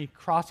attorney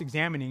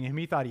cross-examining him,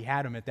 he thought he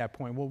had him at that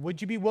point. Well,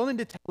 would you be willing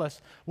to tell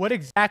us what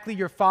exactly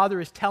your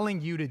father is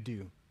telling you to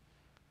do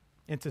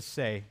and to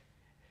say?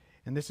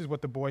 And this is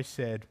what the boy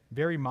said,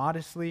 very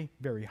modestly,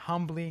 very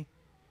humbly.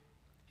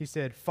 He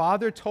said,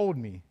 "Father told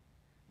me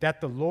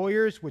that the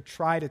lawyers would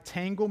try to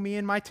tangle me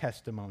in my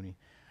testimony,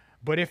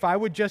 but if I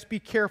would just be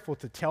careful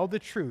to tell the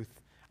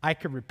truth, I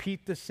could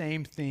repeat the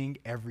same thing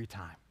every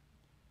time.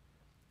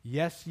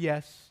 Yes,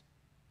 yes,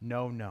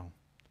 no, no."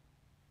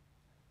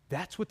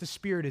 That's what the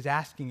Spirit is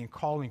asking and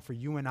calling for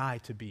you and I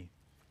to be.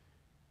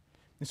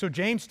 And so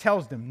James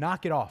tells them,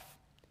 knock it off.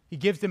 He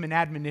gives them an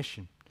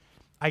admonition.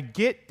 I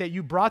get that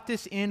you brought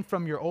this in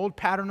from your old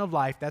pattern of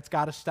life. That's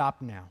got to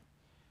stop now.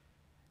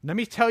 Let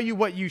me tell you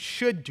what you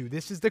should do.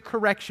 This is the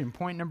correction,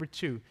 point number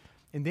 2.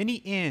 And then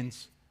he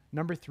ends,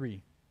 number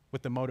 3,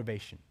 with the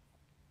motivation.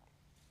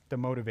 The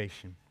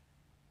motivation.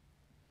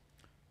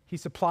 He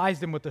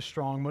supplies them with a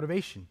strong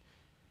motivation.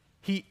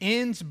 He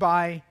ends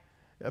by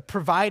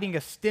providing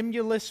a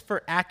stimulus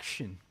for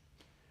action.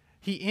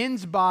 He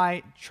ends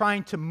by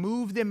trying to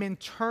move them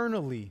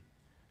internally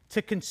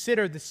to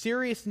consider the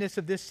seriousness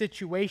of this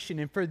situation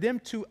and for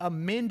them to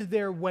amend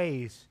their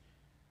ways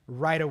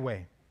right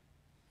away.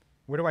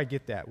 Where do I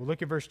get that? Well,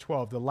 look at verse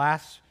 12, the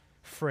last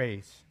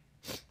phrase.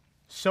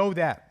 So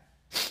that.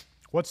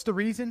 What's the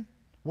reason?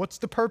 What's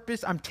the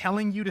purpose I'm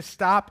telling you to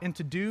stop and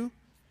to do?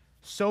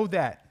 So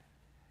that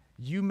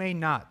you may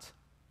not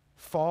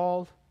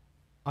fall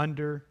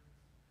under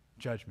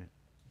judgment.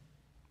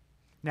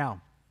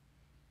 Now,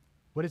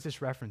 what is this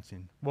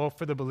referencing? Well,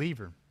 for the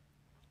believer,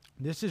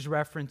 this is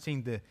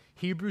referencing the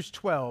Hebrews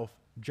 12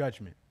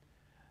 judgment,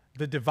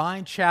 the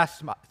divine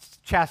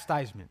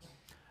chastisement,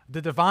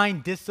 the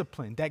divine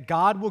discipline that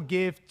God will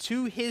give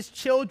to his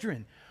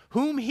children,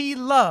 whom he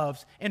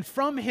loves, and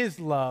from his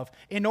love,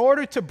 in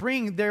order to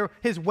bring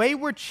his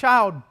wayward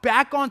child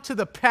back onto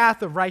the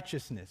path of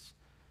righteousness.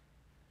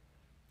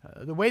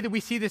 The way that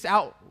we see this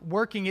out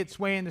working its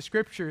way in the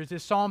scriptures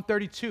is Psalm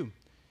 32.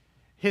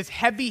 His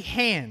heavy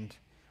hand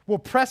will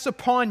press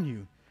upon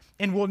you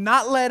and will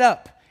not let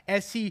up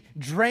as he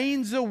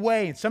drains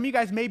away. And some of you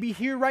guys may be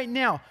here right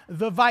now,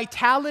 the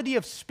vitality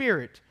of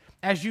spirit,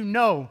 as you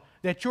know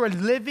that you're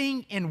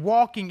living and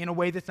walking in a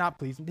way that's not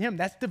pleasing to him.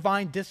 That's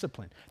divine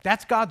discipline.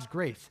 That's God's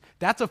grace.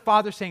 That's a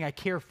father saying, I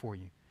care for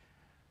you.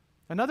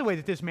 Another way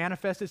that this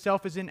manifests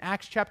itself is in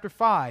Acts chapter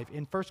 5,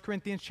 in 1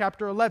 Corinthians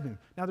chapter 11.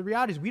 Now, the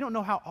reality is we don't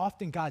know how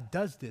often God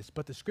does this,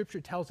 but the scripture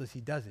tells us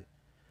he does it.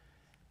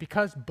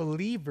 Because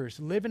believers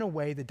live in a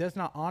way that does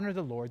not honor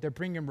the Lord, they're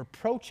bringing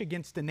reproach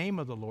against the name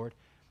of the Lord,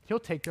 he'll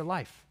take their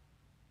life.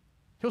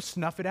 He'll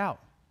snuff it out.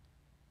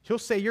 He'll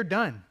say, you're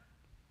done.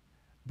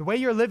 The way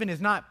you're living is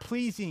not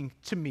pleasing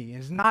to me,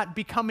 is not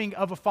becoming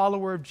of a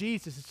follower of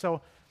Jesus. So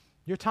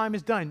your time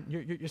is done.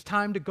 It's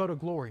time to go to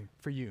glory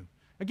for you.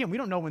 Again, we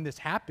don't know when this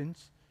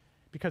happens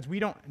because we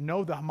don't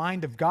know the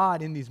mind of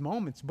God in these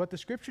moments, but the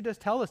scripture does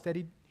tell us that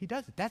he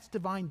does it. That's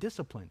divine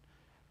discipline.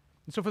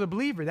 And so for the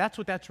believer, that's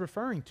what that's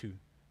referring to,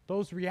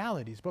 those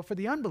realities. But for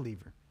the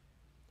unbeliever,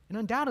 and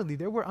undoubtedly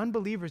there were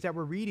unbelievers that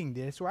were reading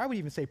this, or I would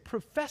even say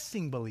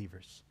professing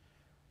believers.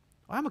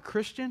 I'm a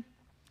Christian.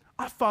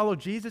 I follow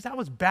Jesus. I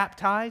was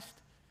baptized.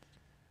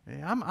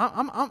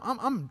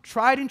 I'm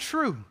tried and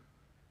true.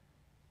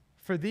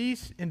 For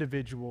these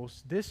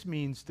individuals, this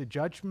means the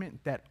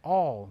judgment that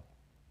all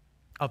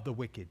of the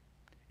wicked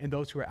and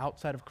those who are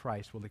outside of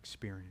Christ will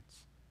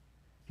experience.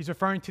 He's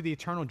referring to the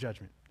eternal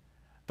judgment,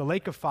 the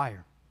lake of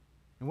fire.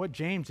 And what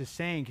James is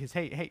saying is,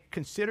 hey,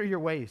 consider your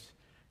ways.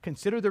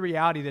 Consider the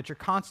reality that you're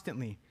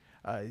constantly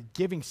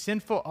giving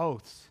sinful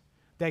oaths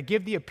that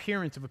give the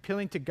appearance of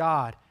appealing to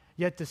God,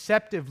 yet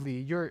deceptively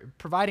you're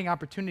providing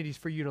opportunities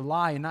for you to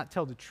lie and not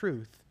tell the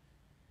truth.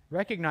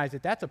 Recognize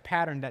that that's a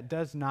pattern that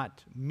does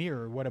not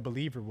mirror what a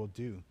believer will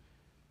do.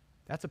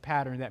 That's a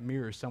pattern that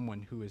mirrors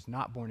someone who is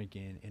not born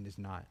again and is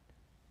not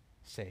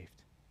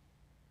saved.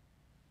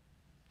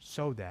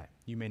 So that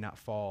you may not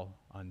fall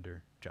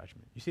under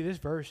judgment. You see, this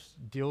verse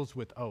deals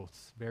with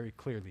oaths very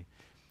clearly.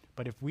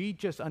 But if we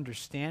just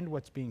understand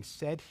what's being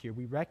said here,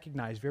 we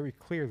recognize very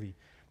clearly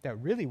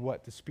that really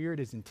what the Spirit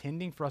is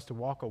intending for us to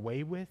walk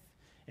away with,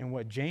 and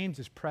what James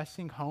is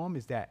pressing home,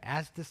 is that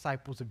as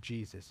disciples of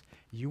Jesus,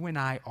 you and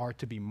I are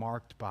to be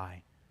marked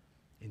by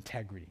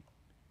integrity.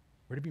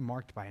 We're to be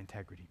marked by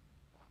integrity.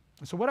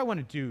 And so what I want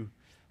to do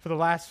for the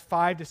last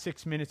 5 to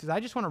 6 minutes is I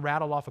just want to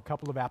rattle off a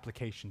couple of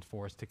applications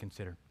for us to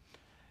consider.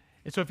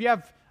 And so if you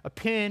have a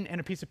pen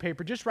and a piece of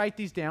paper, just write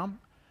these down.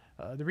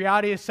 The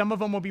reality is some of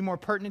them will be more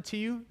pertinent to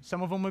you.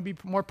 Some of them will be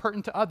more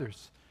pertinent to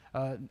others.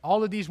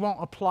 All of these won't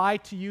apply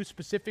to you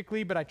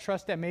specifically, but I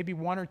trust that maybe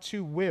one or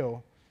two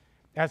will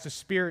as the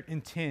Spirit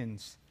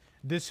intends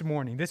this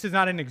morning. This is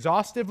not an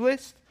exhaustive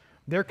list.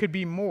 There could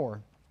be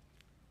more.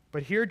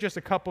 But here are just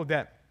a couple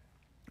that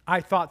I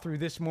thought through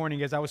this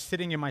morning as I was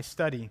sitting in my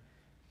study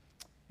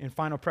in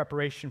final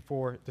preparation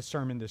for the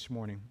sermon this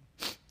morning.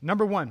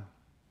 Number one,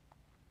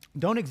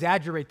 don't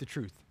exaggerate the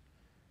truth.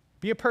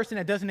 Be a person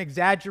that doesn't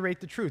exaggerate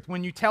the truth.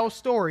 When you tell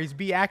stories,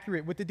 be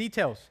accurate with the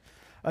details.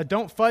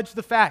 Don't fudge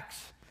the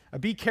facts.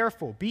 Be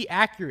careful. Be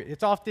accurate.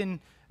 It's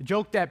often a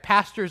joke that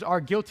pastors are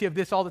guilty of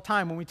this all the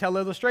time when we tell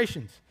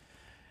illustrations.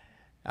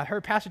 I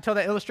heard pastor tell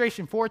that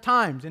illustration 4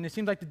 times, and it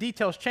seems like the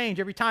details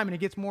change every time, and it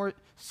gets more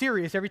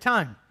serious every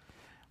time.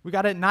 We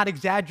got to not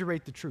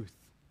exaggerate the truth.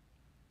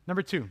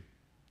 Number 2,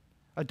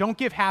 don't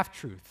give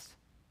half-truths.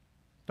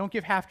 Don't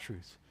give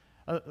half-truths.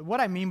 What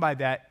I mean by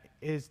that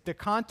is the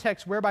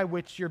context whereby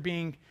which you're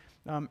being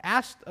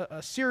asked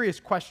a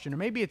serious question, or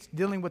maybe it's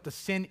dealing with a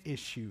sin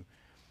issue,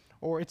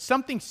 or it's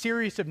something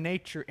serious of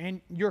nature, and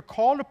you're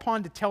called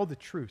upon to tell the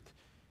truth.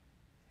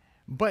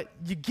 But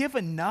you give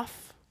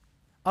enough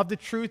of the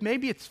truth.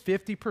 Maybe it's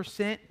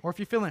 50%, or if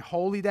you're feeling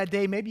holy that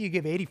day, maybe you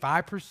give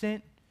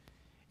 85%,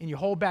 and you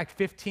hold back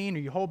 15, or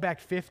you hold back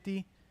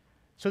 50,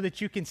 so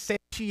that you can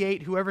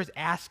satiate whoever's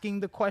asking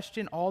the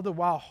question, all the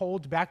while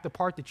hold back the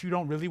part that you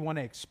don't really want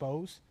to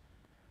expose.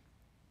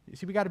 You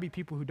see, we got to be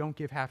people who don't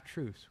give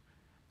half-truths.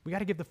 We got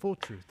to give the full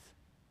truth.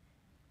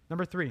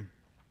 Number 3,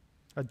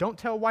 don't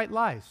tell white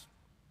lies.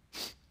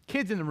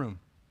 Kids in the room,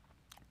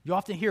 you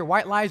often hear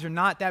white lies are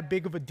not that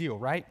big of a deal,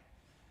 right?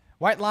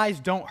 White lies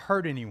don't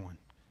hurt anyone.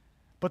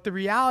 But the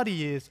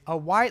reality is a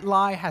white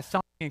lie has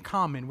something in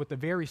common with a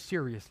very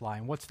serious lie.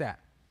 And what's that?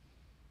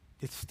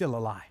 It's still a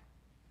lie.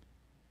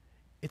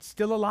 It's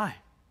still a lie.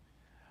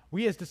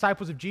 We as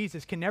disciples of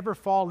Jesus can never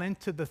fall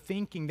into the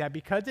thinking that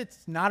because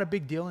it's not a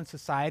big deal in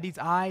society's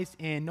eyes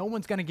and no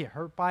one's going to get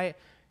hurt by it,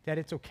 that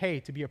it's okay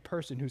to be a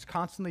person who's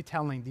constantly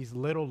telling these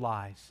little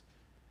lies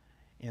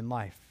in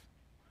life.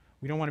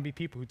 We don't want to be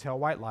people who tell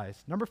white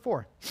lies. Number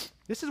 4,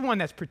 this is one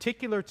that's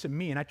particular to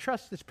me, and I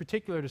trust it's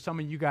particular to some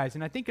of you guys,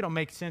 and I think it'll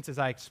make sense as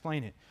I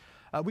explain it.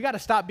 We got to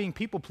stop being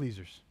people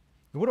pleasers.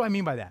 What do I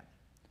mean by that?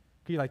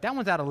 You're like, that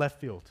one's out of left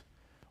field.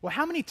 Well,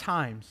 how many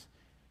times,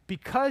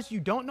 because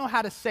you don't know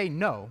how to say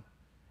no,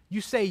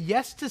 you say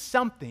yes to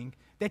something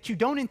that you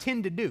don't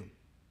intend to do?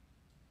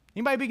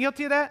 Anybody be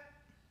guilty of that?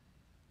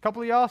 A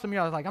couple of y'all? Some of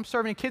y'all are like, I'm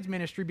serving in kids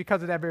ministry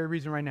because of that very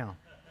reason right now.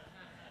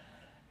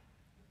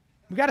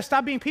 We got to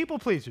stop being people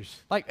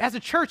pleasers. Like, as a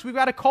church, we've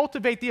got to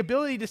cultivate the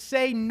ability to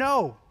say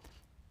no.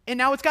 And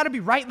now it's got to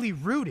be rightly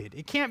rooted.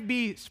 It can't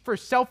be for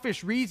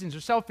selfish reasons or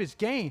selfish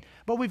gain.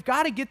 But we've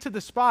got to get to the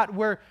spot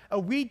where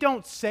we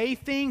don't say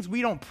things,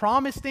 we don't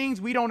promise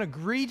things, we don't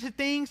agree to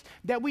things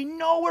that we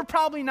know we're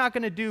probably not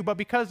going to do, but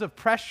because of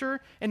pressure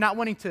and not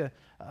wanting to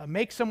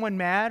make someone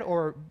mad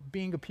or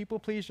being a people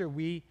pleaser,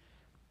 we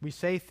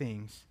say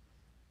things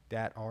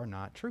that are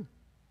not true.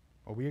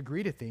 Or we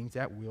agree to things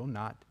that will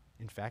not,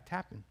 in fact,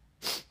 happen.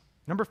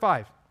 Number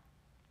 5,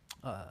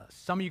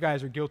 some of you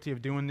guys are guilty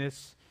of doing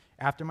this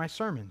after my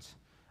sermons.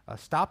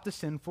 Stop the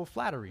sinful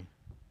flattery.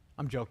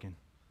 I'm joking.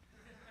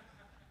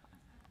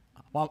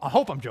 Well, I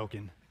hope I'm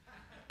joking.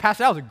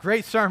 Pastor, that was a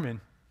great sermon.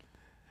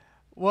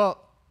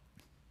 Well,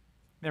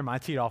 never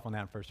mind. I teed off on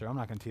that first, sir. I'm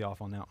not going to tee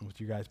off on that one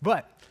with you guys.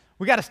 But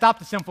we got to stop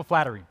the sinful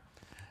flattery.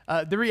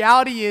 The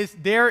reality is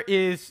there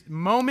is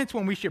moments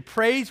when we should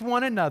praise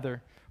one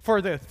another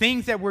for the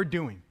things that we're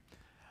doing.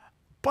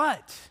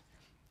 But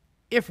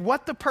if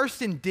what the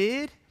person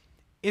did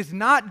is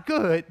not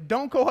good,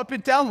 don't go up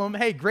and tell them,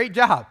 hey, great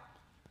job.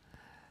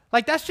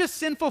 Like, that's just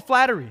sinful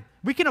flattery.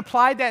 We can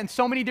apply that in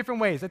so many different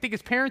ways. I think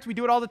as parents, we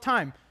do it all the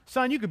time.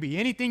 Son, you could be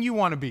anything you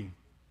want to be.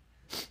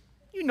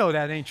 You know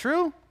that ain't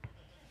true.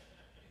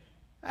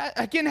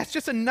 Again, that's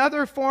just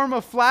another form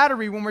of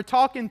flattery when we're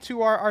talking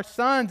to our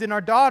sons and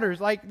our daughters.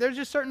 Like, there's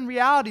just certain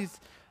realities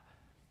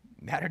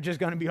that are just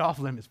going to be off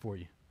limits for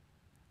you.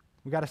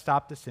 We got to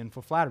stop the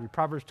sinful flattery.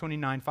 Proverbs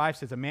 29:5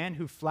 says, a man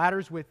who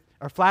flatters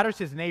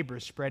his neighbor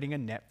is spreading a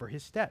net for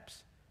his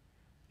steps.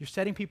 You're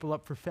setting people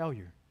up for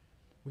failure.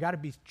 We got to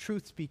be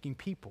truth-speaking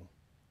people.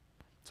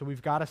 So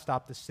we've got to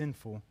stop the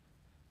sinful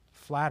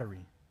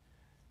flattery.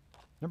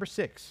 Number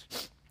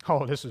 6.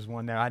 Oh, this is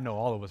one that I know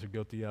all of us are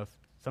guilty of.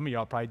 Some of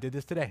y'all probably did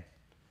this today.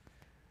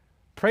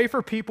 Pray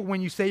for people when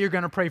you say you're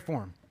going to pray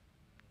for them.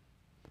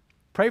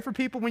 Pray for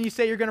people when you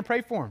say you're going to pray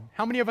for them.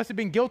 How many of us have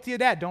been guilty of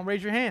that? Don't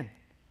raise your hand.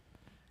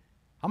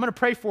 I'm going to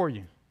pray for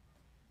you.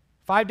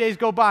 5 days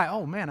go by.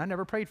 Oh, man, I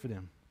never prayed for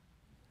them.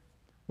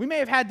 We may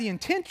have had the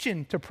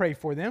intention to pray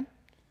for them,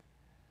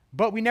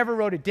 but we never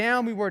wrote it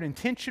down. We weren't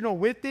intentional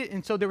with it,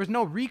 and so there was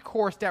no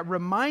recourse that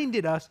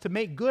reminded us to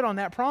make good on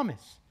that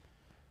promise.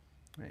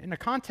 In a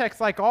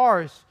context like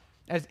ours,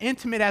 as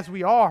intimate as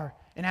we are,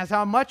 and as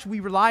how much we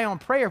rely on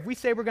prayer. If we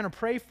say we're going to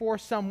pray for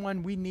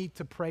someone, we need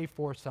to pray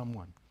for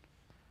someone.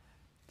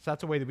 So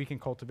that's a way that we can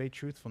cultivate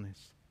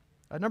truthfulness.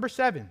 Number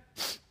 7,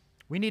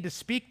 we need to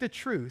speak the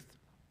truth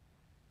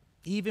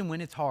even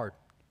when it's hard.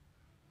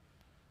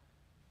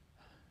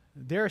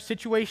 There are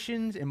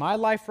situations in my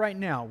life right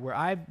now where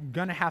I'm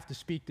going to have to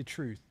speak the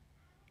truth,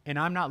 and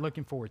I'm not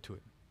looking forward to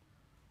it.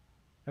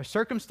 There are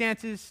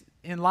circumstances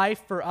in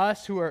life for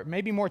us who are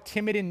maybe more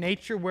timid in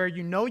nature where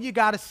you know you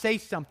got to say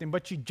something,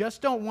 but you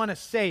just don't want to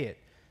say it.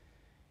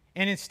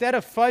 And instead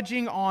of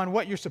fudging on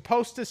what you're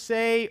supposed to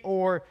say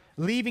or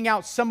leaving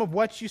out some of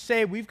what you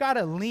say, we've got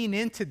to lean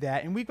into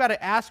that, and we've got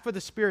to ask for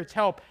the Spirit's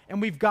help,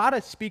 and we've got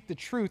to speak the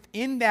truth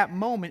in that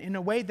moment in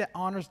a way that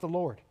honors the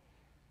Lord.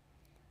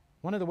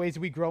 One of the ways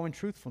we grow in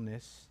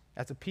truthfulness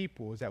as a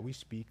people is that we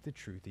speak the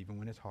truth even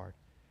when it's hard.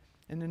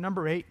 And then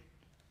number 8,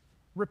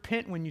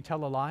 repent when you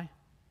tell a lie.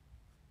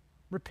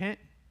 Repent.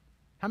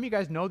 How many of you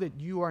guys know that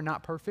you are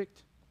not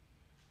perfect?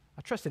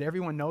 I trust that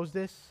everyone knows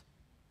this.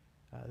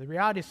 The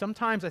reality is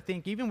sometimes I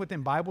think even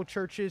within Bible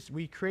churches,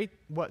 we create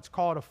what's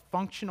called a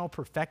functional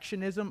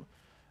perfectionism.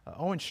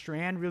 Owen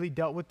Strand really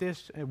dealt with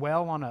this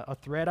well on a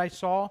thread I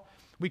saw.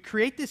 We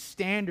create this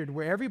standard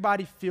where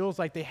everybody feels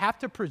like they have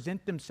to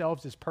present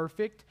themselves as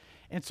perfect,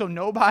 and so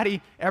nobody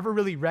ever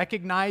really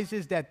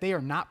recognizes that they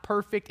are not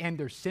perfect and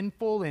they're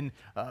sinful, and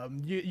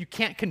you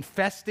can't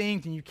confess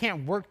things and you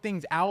can't work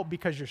things out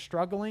because you're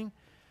struggling.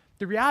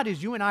 The reality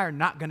is you and I are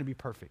not going to be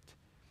perfect.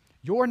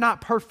 You're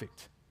not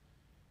perfect.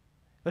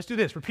 Let's do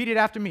this. Repeat it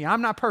after me.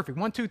 I'm not perfect.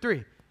 1, 2,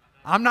 3.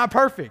 I'm not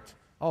perfect.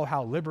 Oh,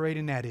 how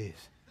liberating that is.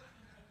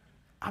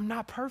 I'm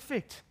not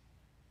perfect.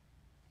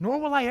 Nor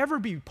will I ever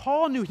be.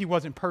 Paul knew he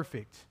wasn't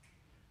perfect.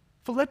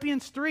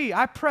 Philippians 3,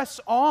 I press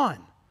on.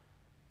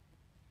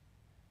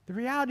 The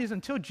reality is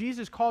until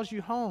Jesus calls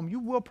you home, you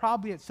will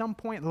probably at some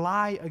point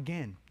lie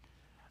again.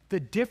 The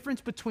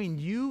difference between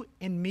you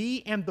and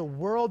me and the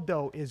world,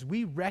 though, is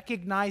we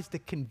recognize the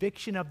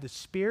conviction of the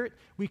Spirit,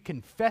 we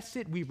confess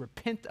it, we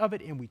repent of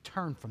it, and we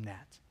turn from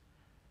that.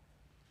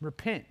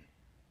 Repent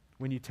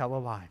when you tell a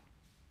lie.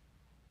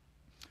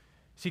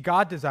 See,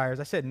 God desires,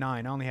 I said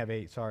 9, I only have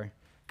 8, sorry.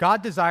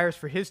 God desires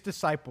for his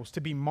disciples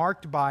to be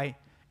marked by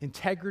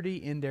integrity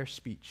in their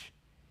speech.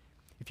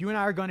 If you and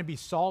I are going to be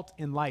salt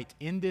and light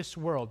in this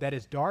world that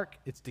is dark,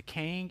 it's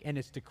decaying, and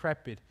it's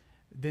decrepit,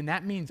 then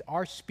that means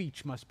our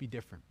speech must be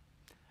different.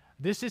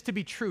 This is to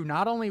be true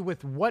not only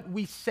with what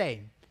we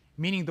say,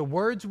 meaning the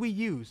words we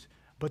use,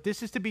 but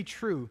this is to be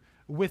true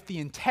with the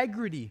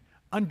integrity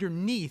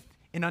underneath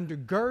and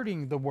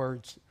undergirding the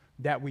words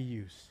that we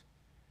use.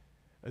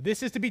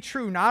 This is to be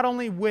true not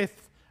only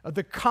with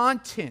the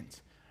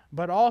content,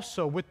 but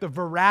also with the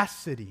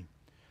veracity.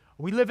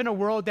 We live in a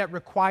world that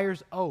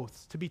requires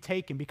oaths to be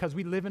taken because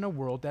we live in a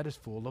world that is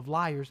full of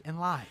liars and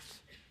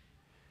lies.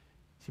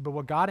 See, but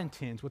what God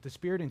intends, what the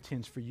Spirit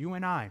intends for you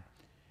and I,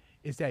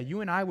 is that you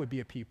and I would be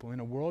a people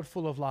in a world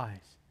full of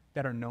lies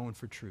that are known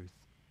for truth.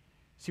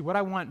 See, what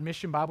I want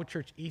Mission Bible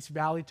Church East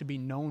Valley to be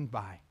known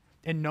by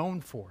and known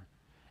for,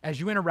 as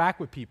you interact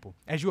with people,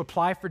 as you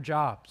apply for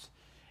jobs,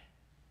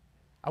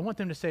 I want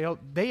them to say, oh,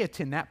 they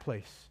attend that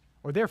place,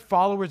 or they're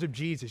followers of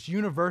Jesus,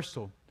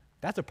 universal.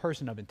 That's a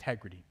person of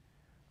integrity.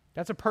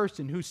 That's a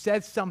person who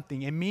says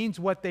something and means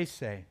what they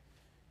say,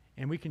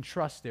 and we can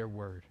trust their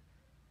word.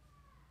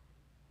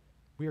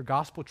 We are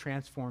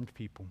gospel-transformed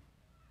people.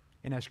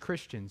 And as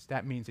Christians,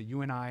 that means that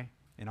you and I,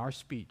 in our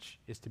speech,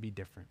 is to be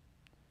different.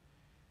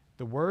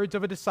 The words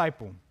of a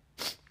disciple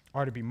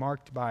are to be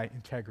marked by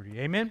integrity.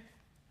 Amen?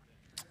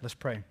 Let's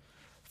pray.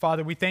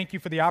 Father, we thank you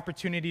for the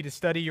opportunity to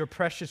study your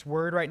precious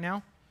word right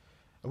now.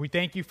 We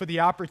thank you for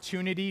the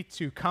opportunity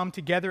to come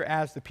together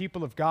as the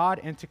people of God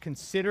and to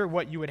consider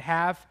what you would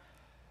have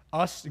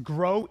us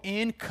grow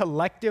in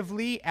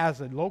collectively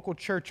as a local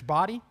church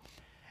body.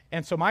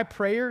 And so my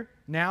prayer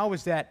now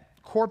is that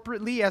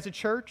corporately as a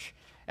church,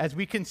 as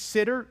we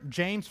consider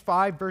James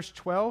 5, verse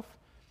 12,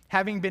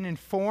 having been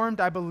informed,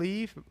 I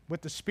believe,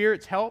 with the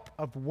Spirit's help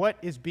of what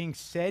is being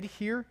said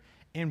here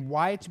and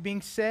why it's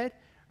being said,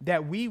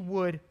 that we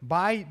would,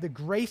 by the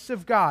grace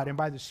of God and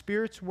by the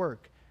Spirit's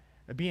work,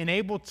 being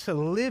able to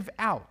live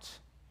out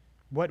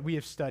what we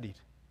have studied.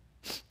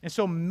 And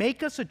so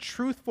make us a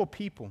truthful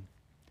people.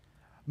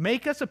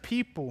 Make us a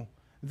people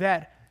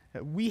that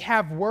we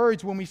have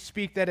words when we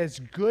speak that as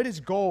good as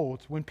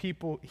gold when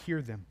people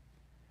hear them.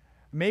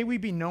 May we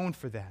be known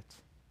for that.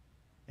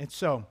 And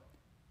so,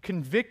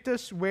 convict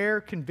us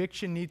where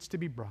conviction needs to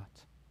be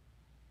brought.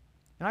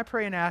 And I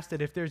pray and ask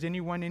that if there's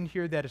anyone in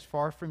here that is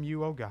far from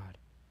you, oh God,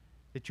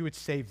 that you would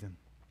save them.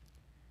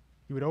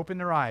 You would open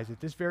their eyes at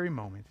this very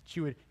moment, that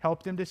you would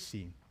help them to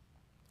see,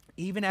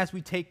 even as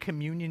we take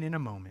communion in a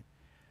moment,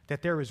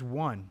 that there is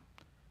one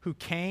who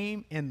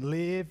came and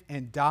lived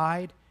and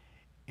died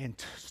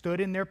and stood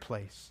in their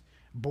place,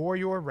 bore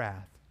your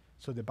wrath,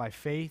 so that by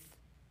faith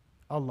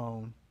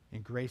alone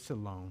and grace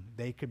alone,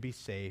 they could be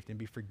saved and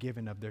be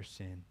forgiven of their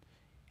sin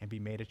and be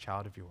made a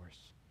child of yours.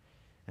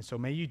 And so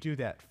may you do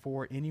that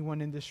for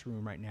anyone in this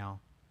room right now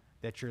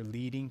that you're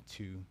leading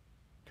to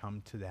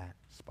come to that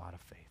spot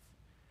of faith.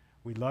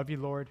 We love you,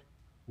 Lord.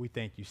 We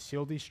thank you.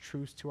 Seal these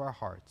truths to our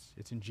hearts.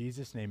 It's in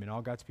Jesus' name. And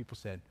all God's people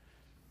said,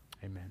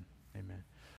 amen. Amen.